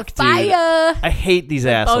walk Fuck, through the fire. Dude. I hate these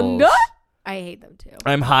assholes. I hate them too.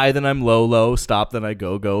 I'm high, then I'm low, stop, then I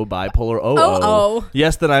go, bipolar, oh.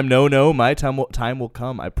 Yes, then I'm no, my time will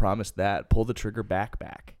come, I promise that. Pull the trigger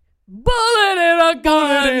back. Bullet in a gun.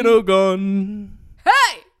 Bullet in a gun.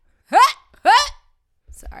 Hey.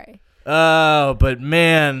 Sorry. Oh, but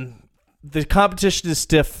man, the competition is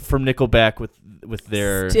stiff from Nickelback with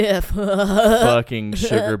their stiff fucking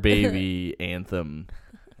Sugar Baby anthem.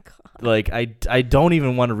 Like, I don't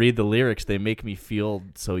even want to read the lyrics. They make me feel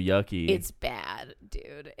so yucky. It's bad,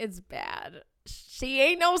 dude. It's bad. She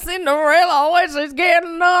ain't no Cinderella when she's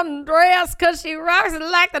getting undressed because she rocks it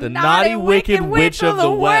like the naughty wicked witch of the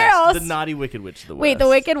West. The naughty wicked witch of the West. Wait, the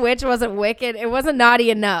wicked witch wasn't wicked. It wasn't naughty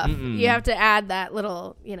enough. You have to add that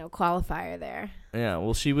little, qualifier there. Yeah,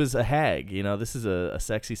 well, she was a hag. This is a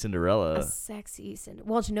sexy Cinderella. A sexy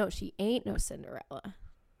Cinderella. Well, she ain't no Cinderella.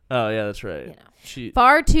 Oh, yeah, that's right. She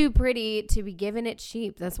far too pretty to be given it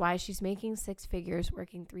cheap. That's why she's making 6 figures,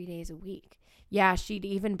 working 3 days a week. Yeah, she'd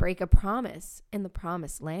even break a promise in the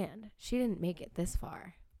promised land. She didn't make it this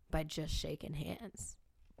far by just shaking hands.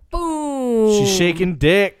 Boom. She's shaking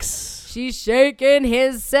dicks. She's shaking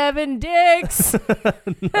his 7 dicks.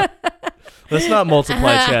 Let's not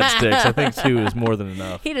multiply Chad's dicks. I think 2 is more than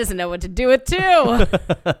enough. He doesn't know what to do with 2.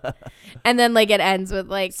 And then like it ends with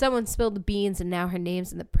like, someone spilled the beans and now her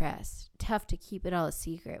name's in the press. Tough to keep it all a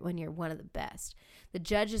secret when you're one of the best. The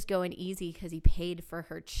judge is going easy because he paid for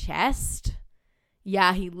her chest.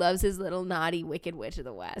 Yeah, he loves his little naughty wicked witch of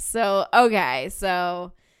the West. So, okay,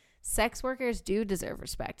 so sex workers do deserve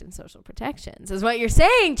respect and social protections is what you're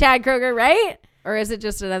saying, Chad Kroeger, right? Or is it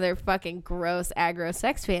just another fucking gross aggro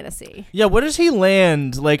sex fantasy? Yeah, where does he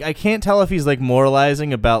land? Like, I can't tell if he's like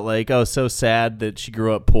moralizing about like, oh, so sad that she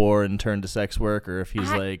grew up poor and turned to sex work, or if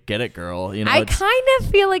he's like, get it, girl. You know, I kind of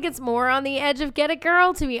feel like it's more on the edge of get it,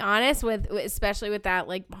 girl, to be honest, with especially with that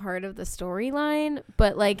like part of the storyline.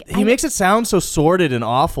 But like, he makes it sound so sordid and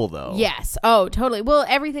awful, though. Yes. Oh, totally. Well,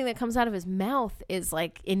 everything that comes out of his mouth is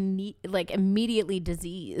like immediately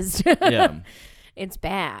diseased. Yeah, it's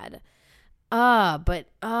bad. Bullet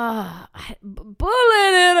in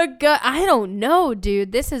a gut. I don't know,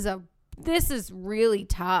 dude. This is really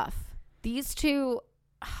tough. These two,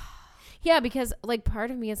 yeah, because like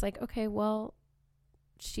part of me is like, okay, well,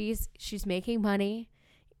 she's making money.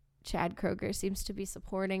 Chad Kroeger seems to be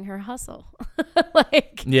supporting her hustle.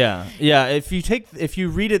 Like, yeah. If you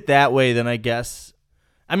read it that way, then I guess,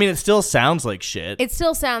 I mean, it still sounds like shit. It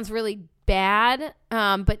still sounds really bad,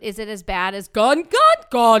 but is it as bad as gone?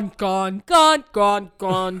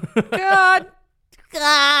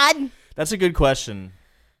 That's a good question.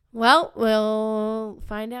 Well, we'll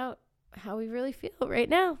find out how we really feel right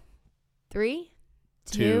now. 3,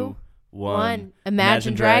 2, 1.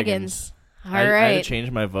 Imagine Dragons. All right. I had to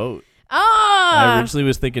change my vote. Oh! I originally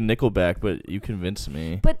was thinking Nickelback, but you convinced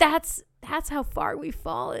me. But that's how far we've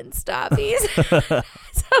fallen, Stoppies.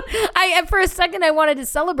 So for a second I wanted to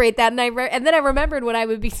celebrate that, and then I remembered what I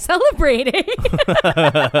would be celebrating.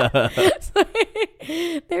 So,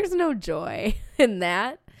 there's no joy in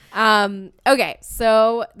that. Okay,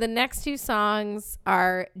 so the next 2 songs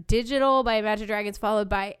are Digital by Imagine Dragons, followed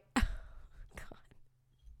by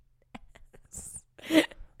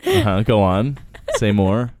Go on. Say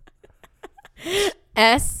more.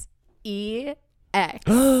 SEX.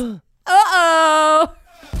 Uh-oh. I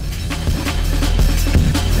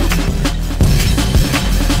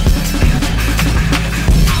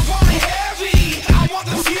want it heavy, I want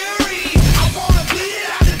the fury, I wanna bleed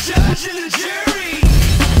out the judge and the jury.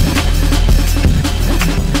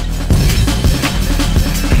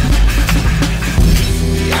 From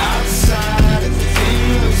the outside,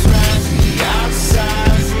 everything looks right. From the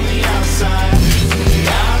outside, from the outside, from the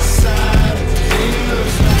outside, everything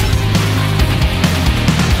looks right.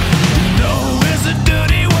 No is a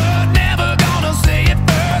dirty word, never gonna say it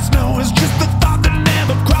first. No, it's just the thought that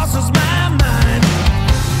never crosses my mind.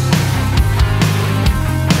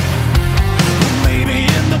 Maybe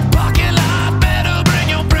in the parking lot, better bring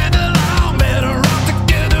your friend along. Better off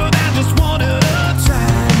together than just one at a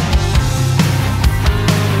time.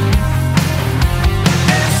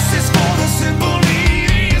 S is for the simple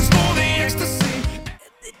need, E is for the ecstasy.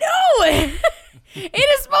 No. It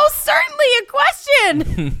is most certainly a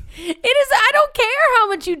question. It is. I don't care how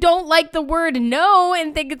much you don't like the word no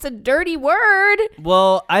and think it's a dirty word.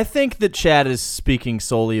 Well, I think that Chad is speaking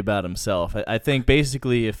solely about himself. I think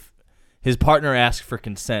basically if his partner asks for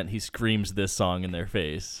consent, he screams this song in their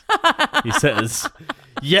face. He says,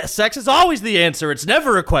 yes, sex is always the answer. It's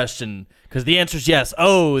never a question because the answer's yes.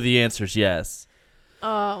 Oh, the answer's yes.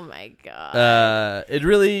 Oh my god. It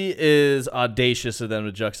really is audacious of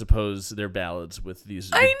them to juxtapose their ballads with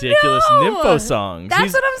these ridiculous nympho songs.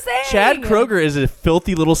 That's what I'm saying. Chad Kroeger is a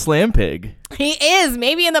filthy little slam pig. He is.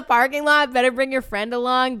 Maybe in the parking lot. Better bring your friend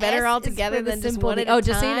along. Better all together than just one at a time. Oh,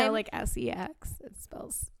 just so you know, like SEX. It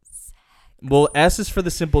spells sex. Well, S is for the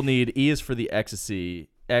simple need. E is for the ecstasy.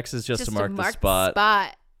 X is just to mark the spot.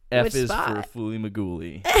 F Which is spot? for Fooly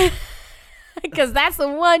Magooly. Because that's the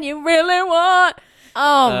one you really want.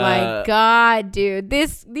 Oh my god, dude.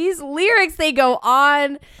 These lyrics, they go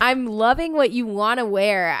on. I'm loving what you want to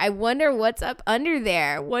wear. I wonder what's up under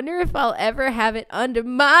there. Wonder if I'll ever have it under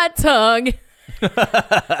my tongue.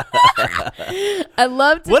 I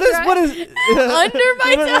love to What is under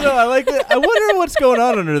my tongue. No, I like that. I wonder what's going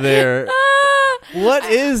on under there. What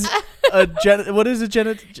is a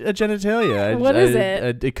genitalia? What is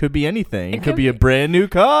it? It could be anything. It could be a brand new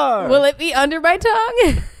car. Will it be under my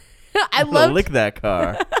tongue? I love lick that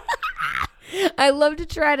car. I love to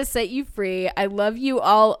try to set you free. I love you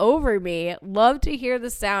all over me. Love to hear the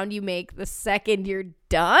sound you make the second you're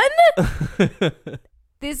done.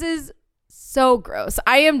 This is so gross.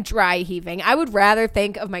 I am dry heaving. I would rather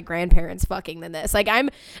think of my grandparents fucking than this. Like, I'm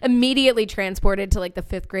immediately transported to like the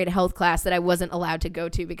 5th grade health class that I wasn't allowed to go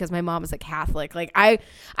to because my mom is a Catholic. Like, I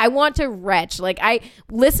want to retch. Like,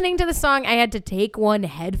 listening to the song, I had to take one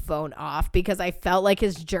headphone off because I felt like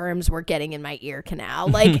his germs were getting in my ear canal.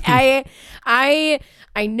 Like, I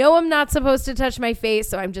know I'm not supposed to touch my face,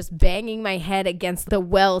 so I'm just banging my head against the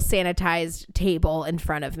well sanitized table in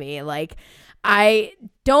front of me. Like, I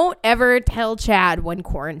don't ever tell Chad when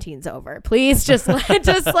quarantine's over. Please just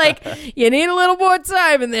like, you need a little more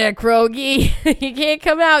time in there, Krogi. You can't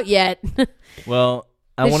come out yet. Well,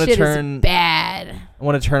 I want to turn bad. I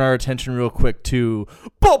want to turn our attention real quick to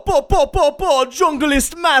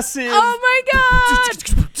Junglist Massive. Oh my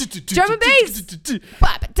god! Drum and bass.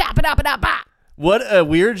 What a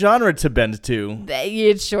weird genre to bend to.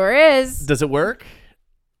 It sure is. Does it work?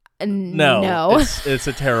 No. It's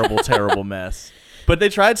a terrible, terrible mess. But they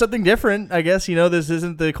tried something different. I guess, this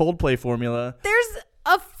isn't the Coldplay formula. There's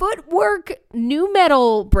a footwork new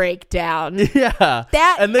metal breakdown. Yeah.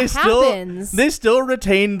 That happens. They still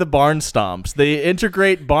retain the barn stomps. They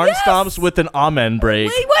integrate barn stomps with an amen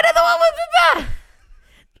break. Wait, what are the one with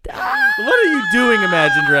the What are you doing,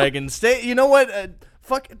 Imagine Dragons? Stay. You know what?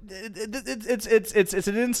 Fuck. It's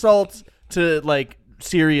an insult to like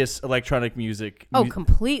serious electronic music. Oh,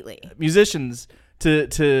 completely. Musicians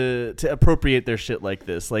to appropriate their shit like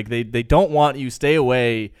this. Like they don't want you. Stay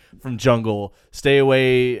away from jungle. Stay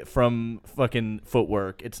away from fucking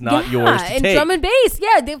footwork. It's not yours to and take. Drum and bass.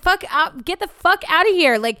 Yeah, get the fuck out of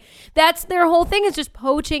here. Like, that's their whole thing, is just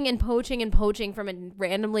poaching and poaching and poaching from a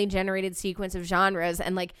randomly generated sequence of genres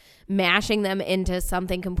and like mashing them into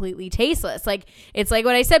something completely tasteless. Like, it's like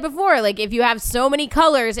what I said before. Like, if you have so many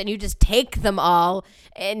colors and you just take them all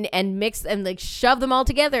and mix and like shove them all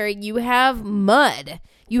together, you have mud.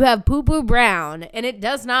 You have poo-poo brown, and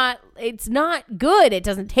it's not good. It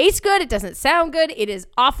doesn't taste good. It doesn't sound good. It is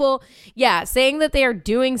awful. Yeah, saying that they are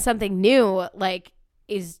doing something new, like,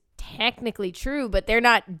 is technically true, but they're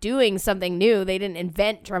not doing something new. They didn't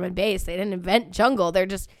invent drum and bass. They didn't invent jungle. They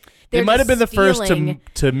might have been the first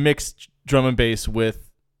to mix drum and bass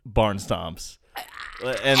with barn stomps.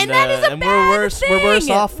 And that is a bad thing. We're worse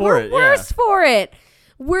off for it. We're worse for it.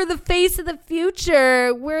 We're the face of the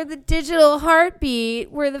future. We're the digital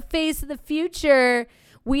heartbeat. We're the face of the future.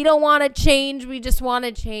 We don't want to change. We just want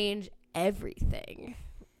to change everything.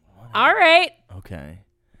 All right. Okay.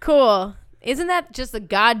 Cool. Isn't that just a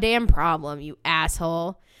goddamn problem, you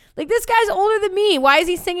asshole? Like, this guy's older than me. Why is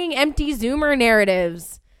he singing empty Zoomer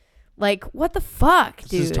narratives? Like, what the fuck,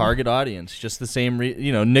 dude? This is target audience. Just the same,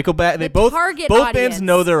 Nickelback. They both audience. bands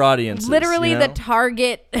know their audiences. Literally the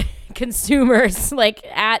target consumers, like,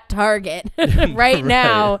 at Target right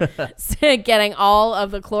now, getting all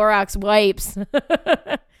of the Clorox wipes.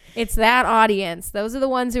 It's that audience. Those are the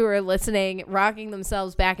ones who are listening, rocking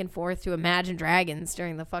themselves back and forth to Imagine Dragons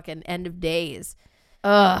during the fucking end of days.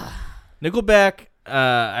 Ugh. Nickelback,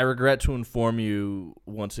 I regret to inform you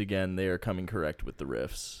once again, they are coming correct with the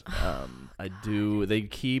riffs. They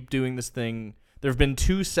keep doing this thing. There have been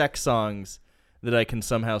 2 sex songs that I can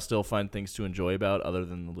somehow still find things to enjoy about other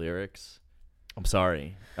than the lyrics. I'm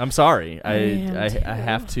sorry. I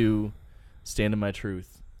have to stand in my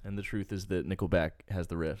truth. And the truth is that Nickelback has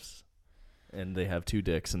the riffs. And they have 2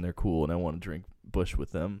 dicks and they're cool and I want to drink Bush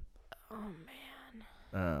with them. Oh,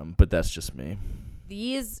 man. But that's just me.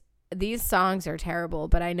 These songs are terrible,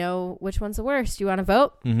 but I know which one's the worst. Do you want to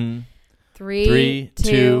vote? Mm-hmm. 3,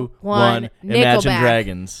 2, 1. Imagine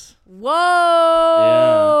Dragons. Whoa!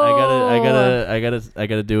 Yeah, I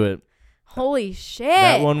gotta do it. Holy shit!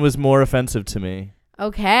 That one was more offensive to me.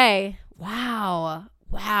 Okay. Wow.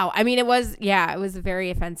 I mean, it was very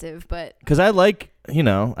offensive, but because I like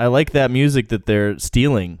that music that they're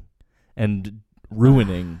stealing and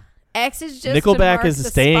ruining. X is just Nickelback is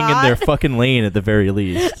staying in their fucking lane at the very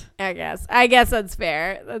least. I guess that's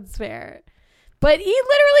fair. But he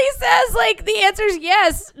literally says, like, the answer is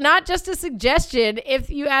yes, not just a suggestion. If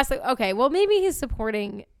you ask, like, okay, well, maybe he's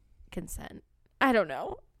supporting consent. I don't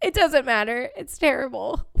know. It doesn't matter. It's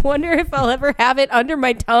terrible. Wonder if I'll ever have it under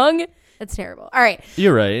my tongue. That's terrible. All right.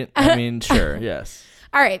 You're right. I mean, sure. Yes.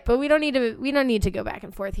 All right, but we don't need to go back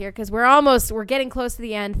and forth here because we're getting close to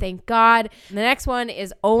the end. Thank God. The next one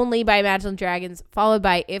is Only by Imagine Dragons, followed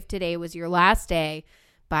by If Today Was Your Last Day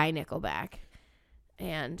by Nickelback.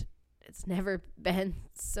 And it's never been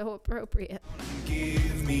so appropriate.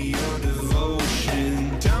 Give me your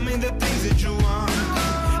devotion. Tell me the things that you want.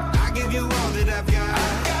 I give you all that I've got.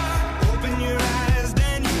 Open your eyes,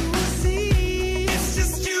 then you will see. It's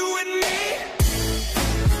just you and me.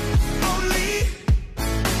 Only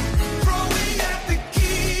throwing at the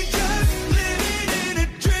key, just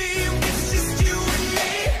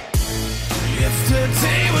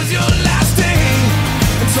Today was your last day,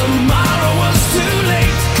 and tomorrow was too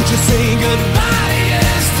late. Could you say goodbye to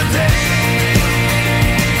yesterday?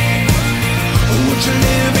 Would you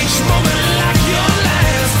live each moment like your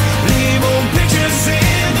last? Leave old pictures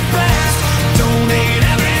in the past. Donate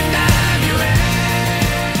every dime you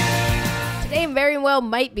have. Today very well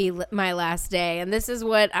might be my last day, and this is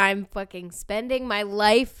what I'm fucking spending my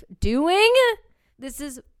life doing. This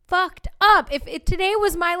is fucked up. If today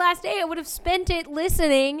was my last day, I would have spent it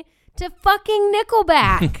listening to fucking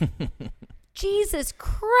Nickelback. Jesus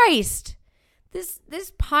Christ. This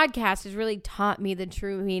podcast has really taught me the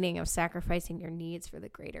true meaning of sacrificing your needs for the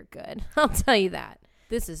greater good. I'll tell you that.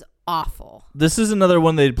 This is awful. This is another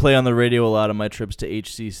one they'd play on the radio a lot on my trips to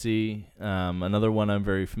HCC. Another one I'm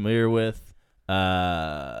very familiar with.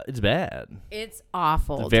 It's bad. It's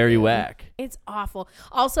awful. It's very whack. It's awful.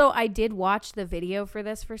 Also, I did watch the video for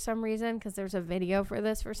this for some reason, because there's a video for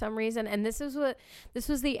this for some reason, and this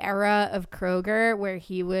was the era of Kroger where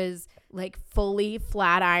he was like fully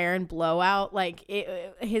flat iron blowout, like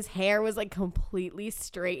his hair was like completely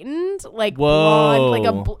straightened, like blonde, like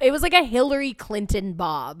it was like a Hillary Clinton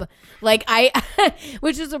bob, like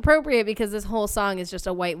which is appropriate because this whole song is just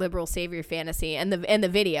a white liberal savior fantasy, and the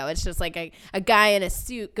video, it's just like a guy in a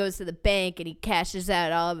suit goes to the bank and he cashes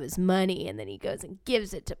out all of his money, and then he goes and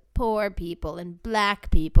gives it to poor people and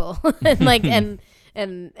black people and like and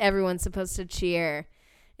everyone's supposed to cheer.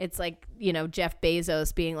 It's like, Jeff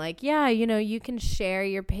Bezos being like, yeah, you can share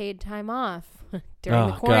your paid time off during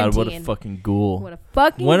the quarantine. God, what a fucking ghoul. What a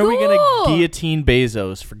fucking When ghoul. are we going to guillotine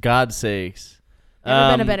Bezos, for God's sakes?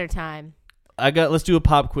 Never been a better time. Let's do a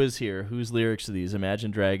pop quiz here. Whose lyrics are these? Imagine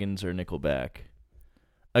Dragons or Nickelback?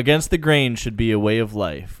 Against the grain should be a way of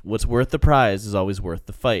life. What's worth the prize is always worth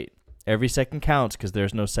the fight. Every second counts because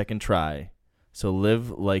there's no second try. So live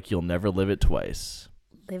like you'll never live it twice.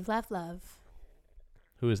 Live, laugh, love.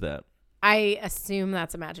 Who is that? I assume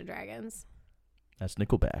that's Imagine Dragons. That's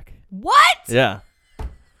Nickelback. What? Yeah.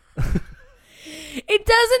 It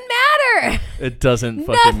doesn't matter. It doesn't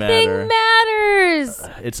fucking matter. Nothing matters.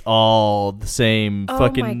 It's all the same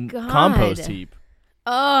fucking compost heap.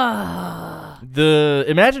 Ugh. The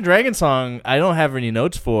Imagine Dragons song, I don't have any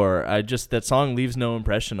notes for. That song leaves no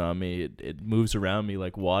impression on me. It moves around me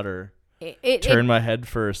like water. Turn my head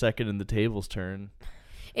for a second and the tables turn.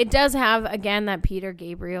 It does have, again, that Peter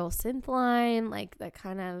Gabriel synth line, like that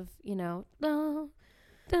kind of, dun,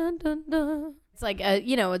 dun, dun, dun. It's like,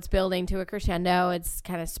 it's building to a crescendo. It's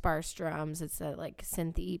kind of sparse drums. It's a like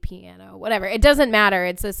synthy piano, whatever. It doesn't matter.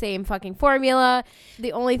 It's the same fucking formula.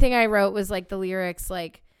 The only thing I wrote was like the lyrics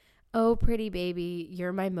like, oh, pretty baby,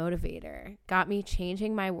 you're my motivator. Got me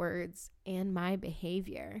changing my words and my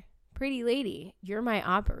behavior. Pretty lady, you're my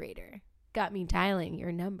operator. Got me dialing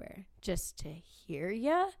your number just to hear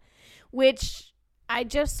ya. Which I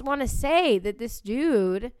just want to say that this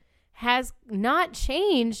dude has not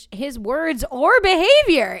changed his words or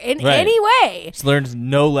behavior in any way. He's learned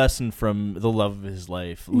no lesson from the love of his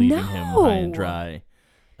life, leaving him high and dry.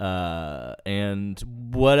 And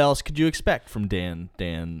what else could you expect from Dan,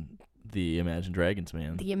 the Imagine Dragons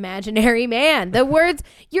man? The imaginary man.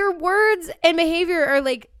 Your words and behavior are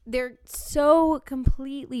like, they're so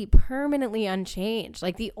completely permanently unchanged.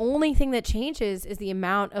 Like the only thing that changes is the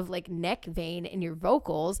amount of like neck vein in your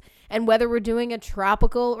vocals and whether we're doing a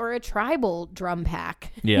tropical or a tribal drum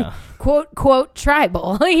pack. Yeah. quote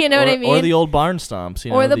tribal. You know what I mean? Or the old barn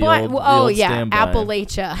stomps. Or the old yeah.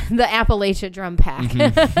 Appalachia. The Appalachia drum pack.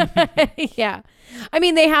 Mm-hmm. Yeah. I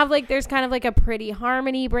mean, they have like, there's kind of like a pretty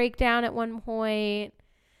harmony breakdown at one point.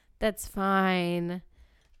 That's fine.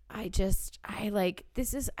 I just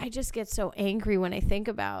get so angry when I think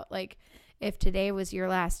about like if today was your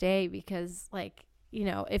last day, because like,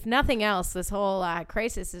 if nothing else, this whole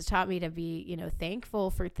crisis has taught me to be,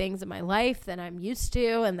 thankful for things in my life that I'm used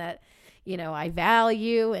to and that, I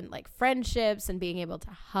value, and like friendships and being able to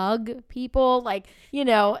hug people. Like,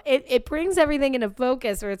 it brings everything into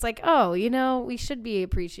focus where it's like, oh, we should be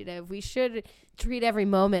appreciative. We should treat every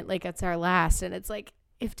moment like it's our last. And it's like,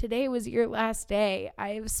 if today was your last day, I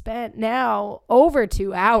have spent now over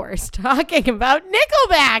 2 hours talking about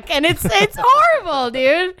Nickelback, and it's horrible,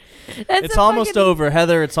 dude. It's almost over,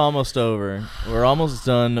 Heather. It's almost over. We're almost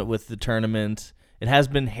done with the tournament. It has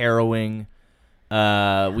been harrowing.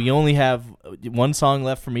 We only have one song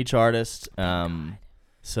left from each artist.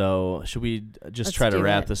 So should we just try to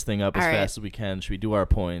wrap this thing up as fast as we can? Should we do our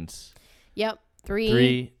points? Yep.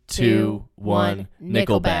 3, 2, 1.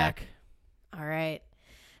 Nickelback. All right.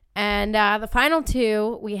 And the final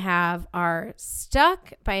two we have are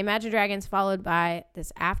Stuck by Imagine Dragons, followed by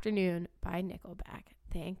This Afternoon by Nickelback.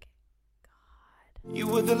 Thank God. You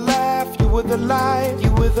were the laugh, you were the light,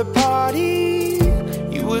 you were the party.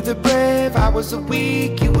 You were the brave, I was the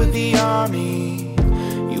weak, you were the army.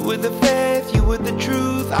 You were the faith, you were the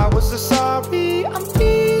truth, I was the sorry. I'm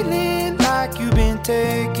feeling like you've been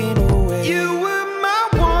taken away. You were my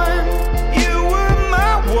one, you were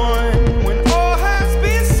my one. When all has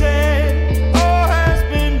been said, all has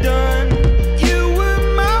been done. You were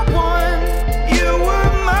my one, you were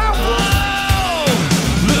my one. Oh,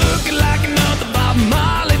 looking like another Bob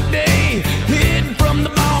Marley day, hidden from the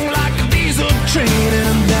bong like a diesel train, and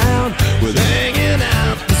I'm down with hanging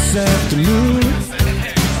out this afternoon.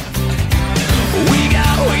 We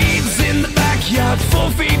got weeds in the backyard,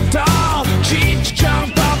 4 feet tall. Cheech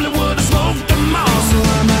Chong probably would have smoked them all. So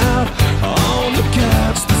I'm out on the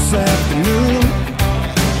couch this afternoon.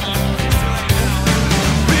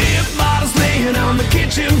 Beer bottles laying on the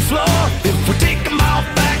kitchen floor. If we take them all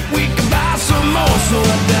back, we can buy some more. So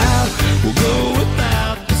I doubt we'll go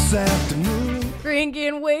without this afternoon.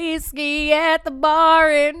 Drinking whiskey at the bar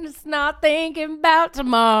and just not thinking about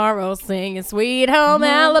tomorrow. Singing Sweet Home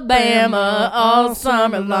Alabama all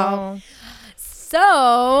summer long. So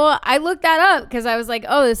I looked that up because I was like,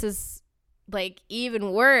 oh, this is like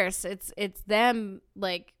even worse. It's them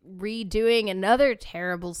like redoing another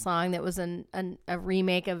terrible song that was a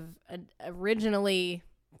remake of an originally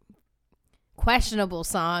questionable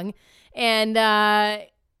song. And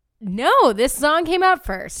no, this song came out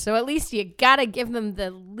first, so at least you gotta give them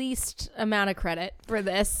the least amount of credit for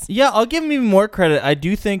this. Yeah, I'll give them even more credit. I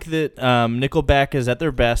do think that Nickelback is at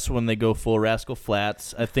their best when they go full Rascal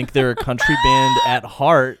Flatts. I think they're a country band at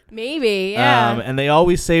heart. Maybe, yeah. And they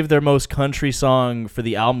always save their most country song for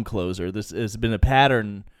the album closer. This has been a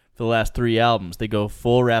pattern for the last 3 albums. They go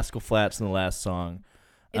full Rascal Flatts in the last song.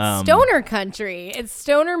 It's stoner country. It's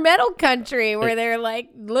stoner metal country where they're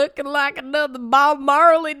like looking like another Bob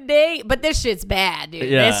Marley day. But this shit's bad, dude.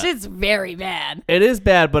 Yeah. This shit's very bad. It is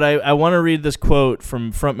bad, but I want to read this quote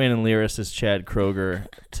from frontman and lyricist Chad Kroeger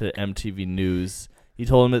to MTV News. He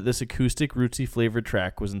told him that this acoustic, rootsy flavored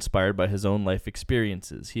track was inspired by his own life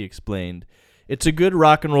experiences. He explained, "It's a good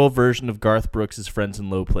rock and roll version of Garth Brooks' Friends in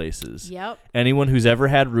Low Places. Yep. Anyone who's ever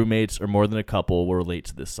had roommates or more than a couple will relate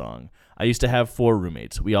to this song. I used to have 4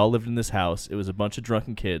 roommates. We all lived in this house. It was a bunch of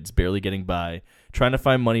drunken kids, barely getting by, trying to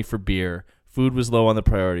find money for beer. Food was low on the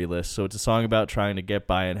priority list, so it's a song about trying to get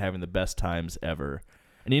by and having the best times ever."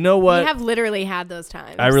 And you know what? We have literally had those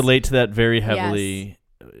times. I relate to that very heavily.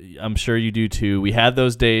 Yes. I'm sure you do too. We had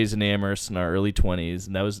those days in Amherst in our early 20s,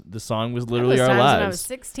 and the song was literally our lives. When I was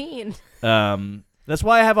 16. That's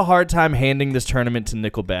why I have a hard time handing this tournament to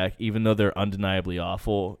Nickelback, even though they're undeniably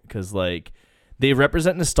awful, because like they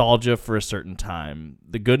represent nostalgia for a certain time,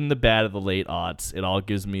 the good and the bad of the late aughts. It all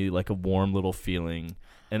gives me like a warm little feeling,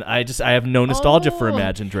 and I have no nostalgia for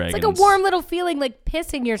Imagine Dragons. It's like a warm little feeling, like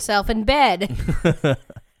pissing yourself in bed.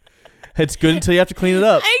 It's good until you have to clean it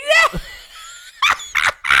up.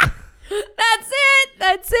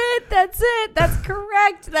 That's it. That's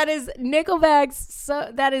correct. That is Nickelback's.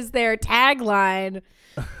 That is their tagline.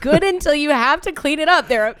 Good until you have to clean it up.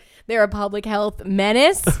 They're a public health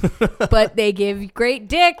menace, but they give great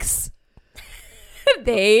dicks.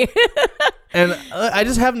 And I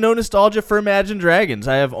just have no nostalgia for Imagine Dragons.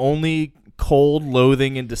 I have only cold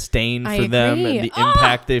loathing and disdain for them and the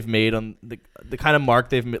impact they've made on the kind of mark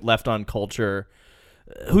they've left on culture.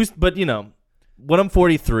 But you know, when I'm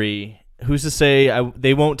 43, who's to say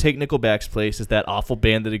they won't take Nickelback's place as that awful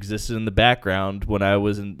band that existed in the background when I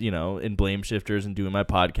was in Blame Shifters and doing my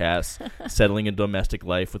podcast, settling in domestic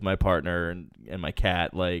life with my partner and my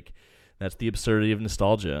cat. Like, that's the absurdity of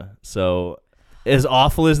nostalgia. So as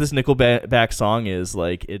awful as this Nickelback song is,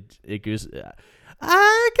 like it goes,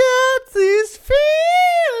 I got these feelings.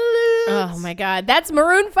 Oh my God, that's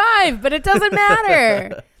Maroon 5, but it doesn't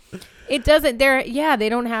matter. It doesn't. They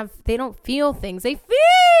don't feel things. They feel.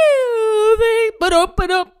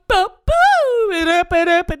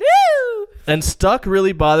 And Stuck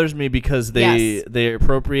really bothers me because they're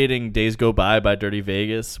appropriating Days Go By Dirty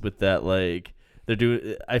Vegas with that, like, they're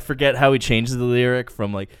doing. I forget how he changes the lyric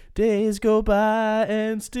from like days go by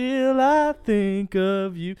and still I think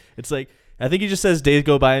of you. It's like, I think he just says days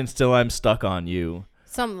go by and still I'm stuck on you.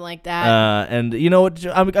 Something like that. And you know what?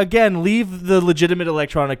 Again, leave the legitimate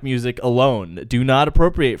electronic music alone. Do not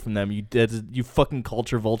appropriate from them. You fucking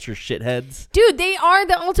culture vulture shitheads. Dude, they are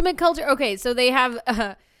the ultimate culture. Okay, so they have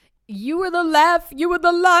you were the laugh, you were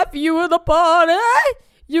the life, you were the party.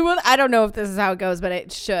 I don't know if this is how it goes, but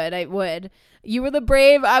it should. I would. You were the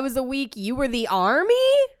brave, I was the weak, you were the army?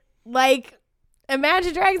 Like,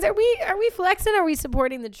 Imagine Dragons, are we flexing? Are we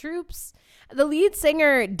supporting the troops? The lead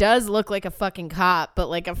singer does look like a fucking cop, but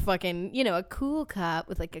like a fucking, a cool cop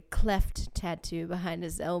with like a cleft tattoo behind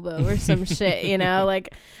his elbow or some shit,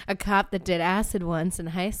 like a cop that did acid once in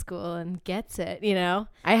high school and gets it,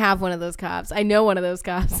 I have one of those cops. I know one of those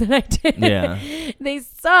cops and I did. Yeah. They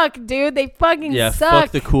suck, dude. They fucking suck.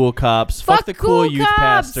 Fuck the cool cops. Fuck the cool youth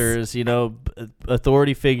cops. pastors.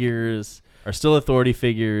 Authority figures are still authority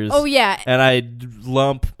figures. Oh yeah. And I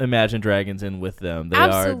lump Imagine Dragons in with them. They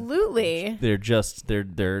Absolutely.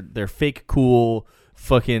 They're fake cool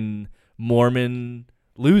fucking Mormon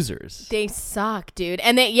losers. They suck, dude.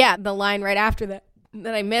 And the line right after that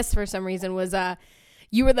I missed for some reason was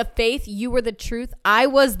you were the faith, you were the truth, I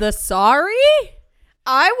was the sorry.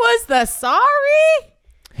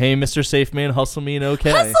 Hey, Mr. Safe Man, hustle me and okay.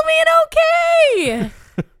 Hustle me and okay.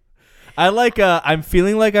 I like I'm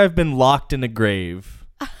feeling like I've been locked in a grave.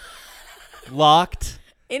 Locked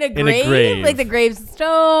in a grave? Like the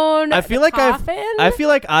gravestone. I feel like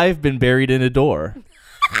I've been buried in a door.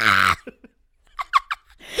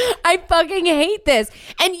 I fucking hate this.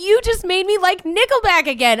 And you just made me like Nickelback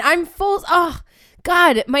again. I'm full. Oh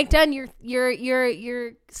God, Mike Dunn, your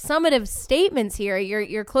summative statements here,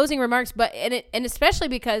 your closing remarks, but and especially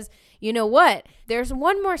because you know what? There's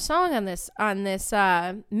one more song on this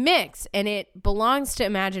mix, and it belongs to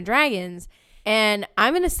Imagine Dragons. And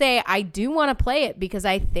I'm gonna say I do want to play it because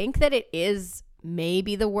I think that it is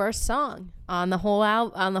maybe the worst song on the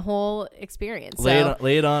whole experience.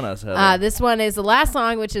 Lay it on us, Heather. This one is the last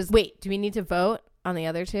song, which is wait. Do we need to vote on the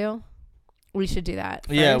other two? We should do that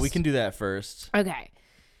first. Yeah, we can do that first. Okay.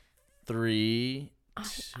 3,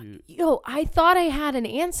 2. I thought I had an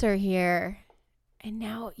answer here. And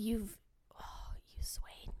now you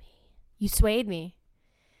swayed me. You swayed me.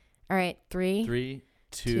 All right, 3,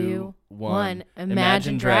 2, 1.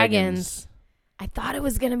 Imagine Dragons. I thought it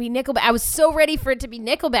was going to be Nickelback. I was so ready for it to be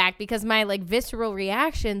Nickelback because my like visceral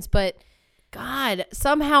reactions, but God,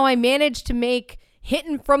 somehow I managed to make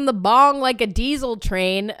Hitting from the Bong Like a Diesel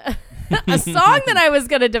Train a song that I was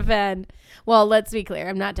going to defend. Well, let's be clear.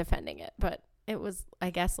 I'm not defending it, but it was,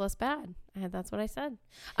 I guess, less bad. That's what I said.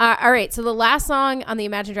 All right. So the last song on the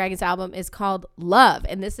Imagine Dragons album is called Love.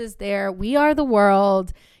 And this is their We Are the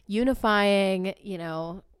World, unifying,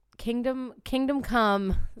 kingdom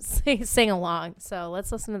come, sing along. So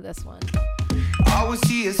let's listen to this one. All we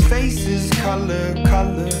see is faces, color.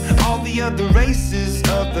 All the other races,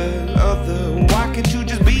 other. Why can't you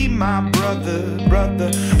just be my brother?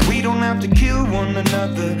 We don't have to kill one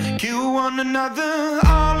another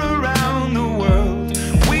all around the world.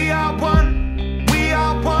 We are one,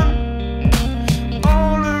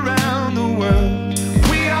 all around the world.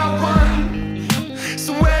 We are one,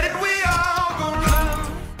 so where did we all go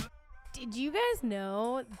wrong? Did you guys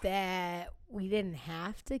know that we didn't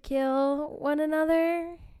have to kill one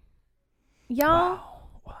another? Y'all?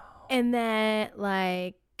 Wow. And that,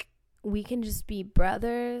 like, we can just be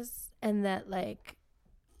brothers, and that, like,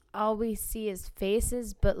 all we see is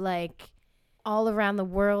faces, but, like, all around the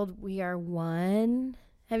world, we are one.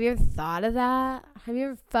 Have you ever thought of that? Have you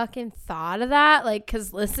ever fucking thought of that? Like,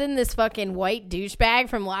 because listen, this fucking white douchebag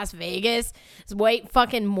from Las Vegas, this white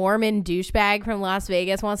fucking Mormon douchebag from Las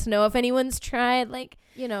Vegas wants to know if anyone's tried, like,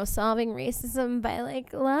 solving racism by,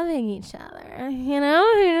 like, loving each other. You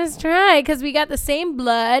just try, because we got the same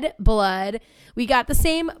blood. We got the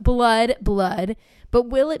same blood. But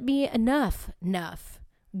will it be enough?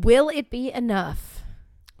 Will it be enough?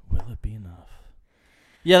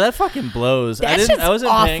 Yeah, that fucking blows. I wasn't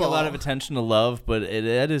paying a lot of awful. attention to Love, but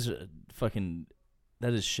that is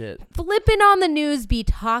shit. Flipping on the news, be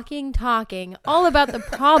talking all about the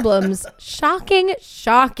problems. Shocking.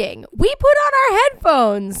 We put on our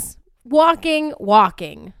headphones, walking.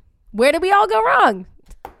 Where did we all go wrong?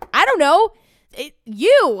 I don't know.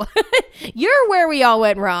 You're where we all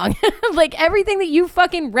went wrong. Like everything that you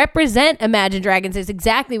fucking represent, Imagine Dragons, is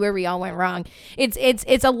exactly where we all went wrong.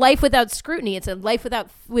 It's a life without scrutiny. It's a life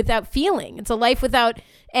without feeling. It's a life without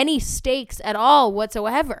any stakes at all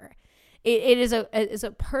whatsoever. It is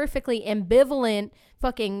a perfectly ambivalent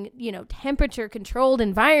fucking temperature controlled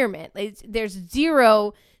environment. There's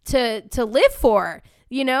zero to live for.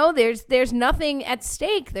 There's nothing at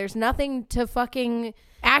stake. There's nothing to fucking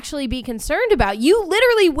actually be concerned about. You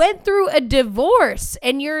literally went through a divorce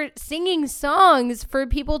and you're singing songs for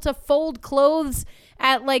people to fold clothes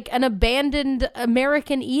at like an abandoned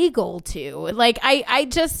American Eagle to. Like I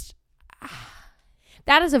just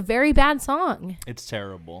that is a very bad song. It's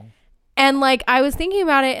terrible. And like I was thinking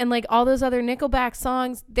about it, and like all those other Nickelback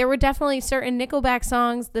songs, there were definitely certain Nickelback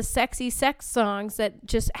songs, the sexy sex songs, that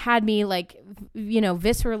just had me like, you know,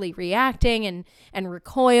 viscerally reacting and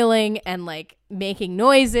recoiling and like making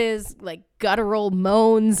noises, like guttural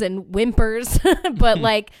moans and whimpers. But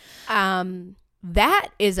like that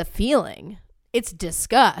is a feeling. It's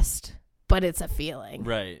disgust, but it's a feeling.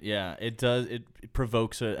 Right. Yeah. It does. It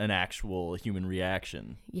provokes an actual human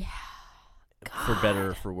reaction. Yeah. God. For better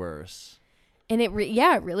or for worse. And it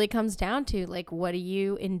really comes down to like, what do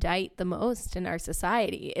you indict the most in our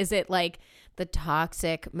society? Is it like the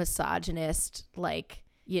toxic misogynist, like,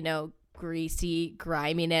 you know, greasy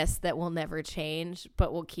griminess that will never change,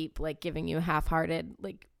 but will keep like giving you half-hearted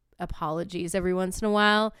like apologies every once in a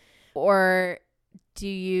while? Or do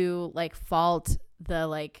you like fault the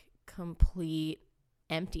like complete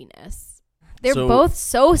emptiness? They're both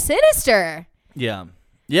so sinister. Yeah.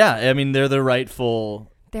 Yeah, I mean, they're the rightful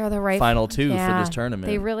final two for this tournament.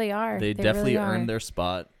 They really are. They definitely really earned their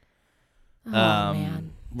spot. Oh,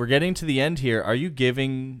 man. We're getting to the end here. Are you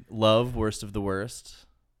giving Love worst of the worst?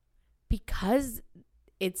 Because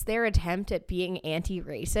it's their attempt at being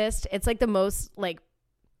anti-racist. It's like the most, like,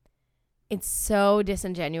 it's so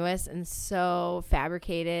disingenuous and so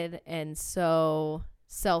fabricated and so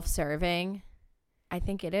self-serving. I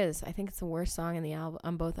think it is. I think it's the worst song in the album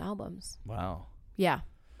on both albums. Wow. Yeah.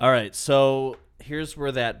 All right, so here's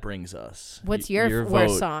where that brings us. What's your vote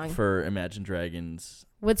worst song for Imagine Dragons?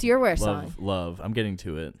 What's your worst song? Love. I'm getting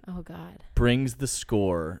to it. Oh God. Brings the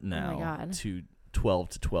score now to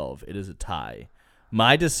 12-12. It is a tie.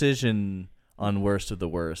 My decision on worst of the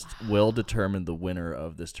worst will determine the winner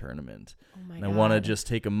of this tournament. Oh my and God. I want to just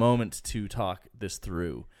take a moment to talk this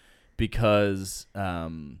through because,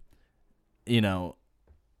 you know,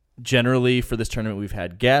 generally for this tournament we've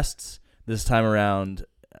had guests. This time around,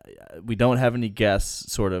 we don't have any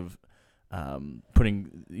guests sort of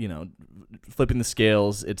putting, you know, flipping the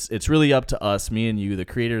scales. It's really up to us, me and you, the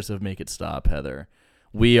creators of Make It Stop, Heather.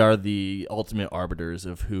 We are the ultimate arbiters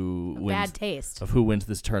of who wins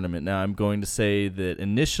this tournament. Now, I'm going to say that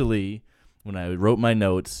initially, when I wrote my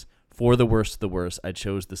notes for the worst of the worst, I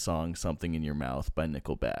chose the song "Something in Your Mouth" by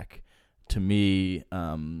Nickelback. To me,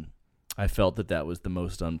 I felt that was the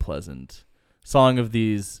most unpleasant song of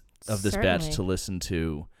this batch to listen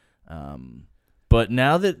to. But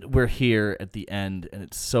now that we're here at the end and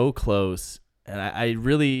it's so close, and I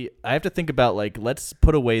have to think about, like, let's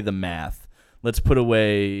put away the math. Let's put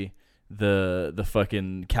away the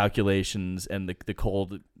fucking calculations and the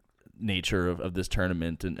cold nature of this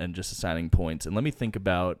tournament and just assigning points. And let me think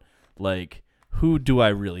about, like, who do I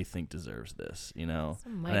really think deserves this, you know?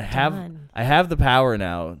 And I have the power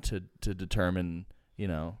now to determine, you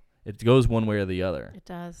know, it goes one way or the other. It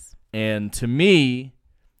does. And to me,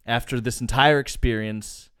 after this entire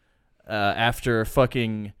experience, after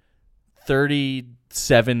fucking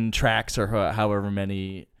 37 tracks or however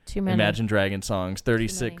many Imagine Dragon songs, 33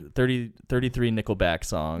 Nickelback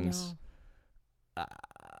songs,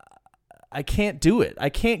 I can't do it. I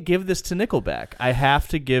can't give this to Nickelback. I have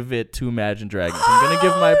to give it to Imagine Dragons. I'm going to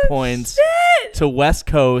give my points to West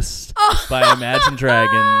Coast by Imagine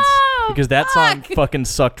Dragons. Because that song fucking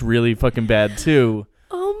sucked really fucking bad, too.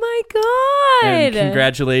 Oh, my God. And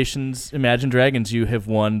congratulations, Imagine Dragons. You have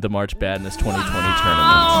won the March Badness 2020 tournament.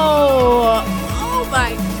 Oh,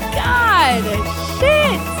 my God.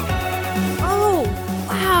 Shit. Oh,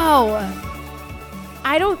 wow.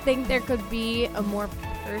 I don't think there could be a more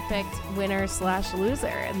perfect winner/loser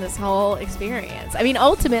in this whole experience. I mean,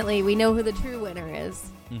 ultimately, we know who the true winner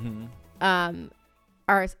is. Mm-hmm.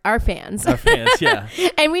 Our fans. Our fans, yeah.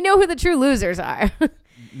 And we know who the true losers are.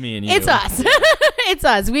 Me and you. It's us. It's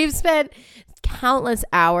us. We've spent countless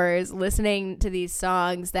hours listening to these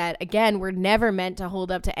songs that, again, were never meant to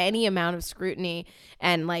hold up to any amount of scrutiny,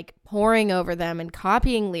 and like poring over them and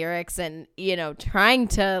copying lyrics and, you know, trying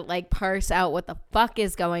to like parse out what the fuck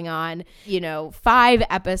is going on. You know, 5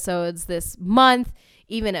 episodes this month,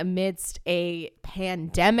 even amidst a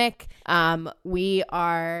pandemic. We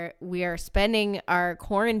are spending our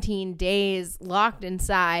quarantine days locked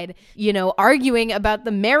inside, you know, arguing about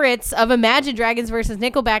the merits of Imagine Dragons versus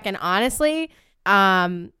Nickelback. And honestly,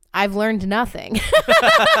 I've learned nothing.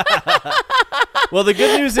 Well, the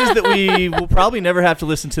good news is that we will probably never have to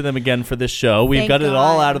listen to them again for this show. We've got it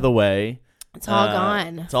all out of the way. It's all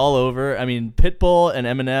gone. It's all over. I mean, Pitbull and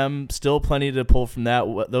Eminem, still plenty to pull from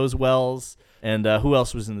those wells. And who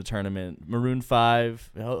else was in the tournament? Maroon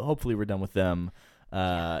 5. Hopefully we're done with them.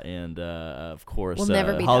 And of course, We'll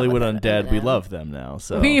never be Hollywood done with Undead. We Eminem. love them now.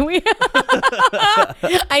 So we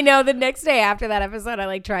I know. The next day after that episode, I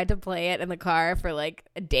like tried to play it in the car for like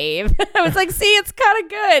Dave. I was like, "See, it's kind of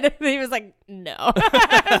good." And he was like, "No."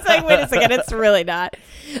 I was like, "Wait a second, it's really not."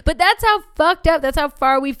 But that's how fucked up. That's how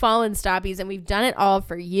far we've fallen, Stoppies, and we've done it all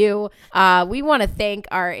for you. We want to thank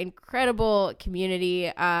our incredible community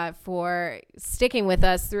for sticking with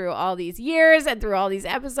us through all these years and through all these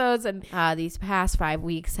episodes. And these past 5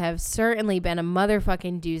 weeks have certainly been a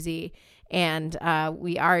motherfucking doozy. And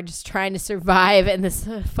we are just trying to survive in this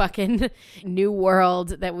fucking new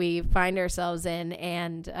world that we find ourselves in.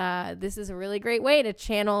 And this is a really great way to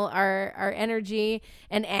channel our energy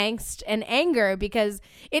and angst and anger, because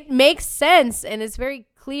it makes sense and it's very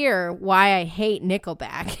clear why I hate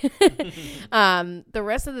Nickelback. The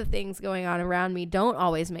rest of the things going on around me don't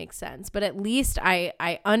always make sense, but at least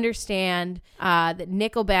I understand that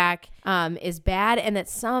Nickelback is bad, and that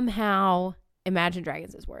somehow Imagine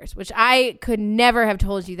Dragons is worse, which I could never have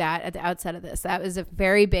told you that at the outset of this. That was a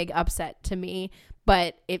very big upset to me,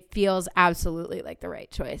 but it feels absolutely like the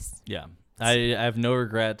right choice. Yeah, I have no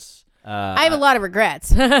regrets. I have a lot of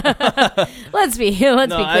regrets. Let's be clear.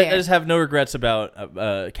 I just have no regrets about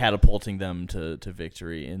catapulting them to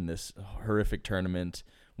victory in this horrific tournament.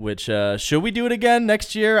 Which should we do it again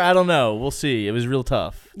next year? I don't know. We'll see. It was real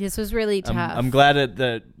tough. This was really tough. I'm glad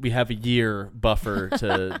that we have a year buffer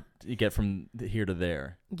to get from here to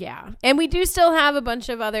there. Yeah. And we do still have a bunch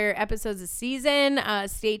of other episodes this season.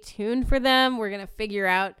 Stay tuned for them. We're going to figure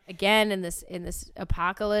out again in this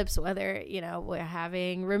apocalypse whether, we're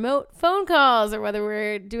having remote phone calls or whether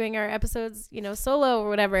we're doing our episodes, solo or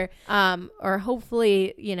whatever. Or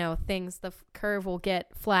hopefully, the curve will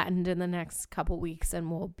get flattened in the next couple weeks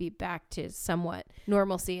and we'll be back to somewhat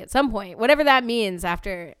normalcy at some point. Whatever that means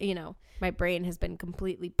after, my brain has been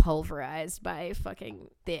completely pulverized by fucking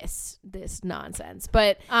this nonsense.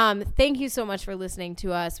 But thank you so much for listening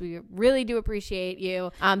to us. We really do appreciate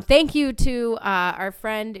you. Thank you to our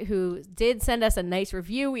friend who did send us a nice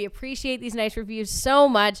review. We appreciate these nice reviews so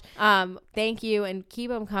much. Thank you, and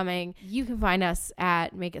keep them coming. You can find us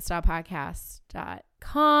at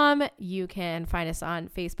makeitstoppodcast.com. You can find us on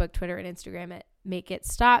Facebook, Twitter, and Instagram at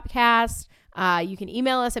makeitstopcast. You can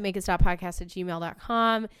email us at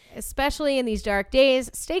makeitstoppodcast@gmail.com. Especially in these dark days,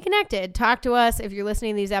 stay connected. Talk to us if you're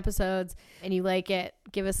listening to these episodes and you like it.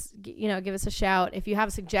 Give us a shout. If you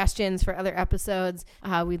have suggestions for other episodes,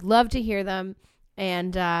 we'd love to hear them.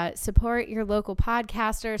 And support your local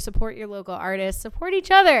podcaster, support your local artists, support each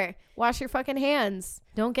other. Wash your fucking hands.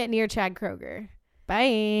 Don't get near Chad Kroeger.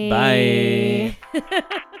 Bye. Bye.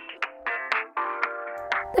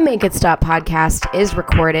 The Make It Stop podcast is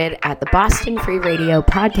recorded at the Boston Free Radio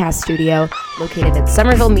podcast studio located at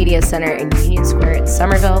Somerville Media Center in Union Square in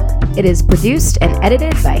Somerville. It is produced and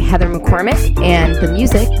edited by Heather McCormick, and the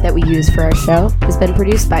music that we use for our show has been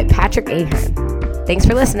produced by Patrick Ahern. Thanks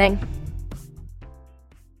for listening.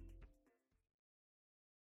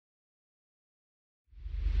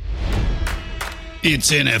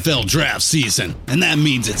 It's NFL draft season, and that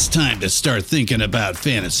means it's time to start thinking about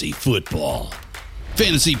fantasy football.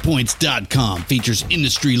 FantasyPoints.com features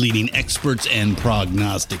industry-leading experts and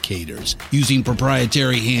prognosticators using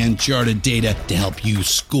proprietary hand-charted data to help you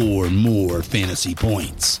score more fantasy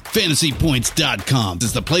points. FantasyPoints.com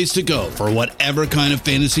is the place to go for whatever kind of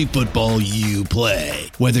fantasy football you play.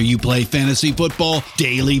 Whether you play fantasy football,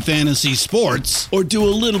 daily fantasy sports, or do a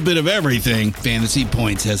little bit of everything, Fantasy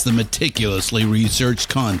Points has the meticulously researched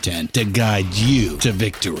content to guide you to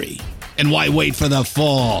victory. And why wait for the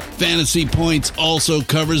fall? Fantasy Points also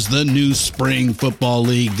covers the new spring football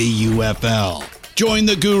league, the UFL. Join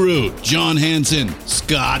the guru, John Hansen,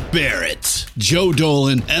 Scott Barrett, Joe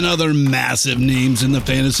Dolan, and other massive names in the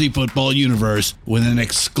fantasy football universe with an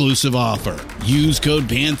exclusive offer. Use code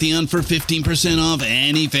Pantheon for 15% off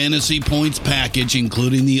any Fantasy Points package,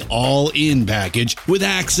 including the all-in package, with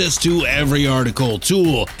access to every article,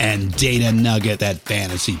 tool, and data nugget that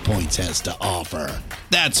Fantasy Points has to offer.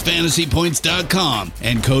 That's FantasyPoints.com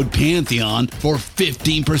and code Pantheon for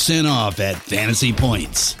 15% off at Fantasy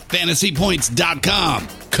Points. FantasyPoints.com,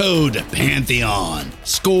 code Pantheon.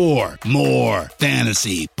 Score more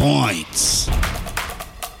fantasy points.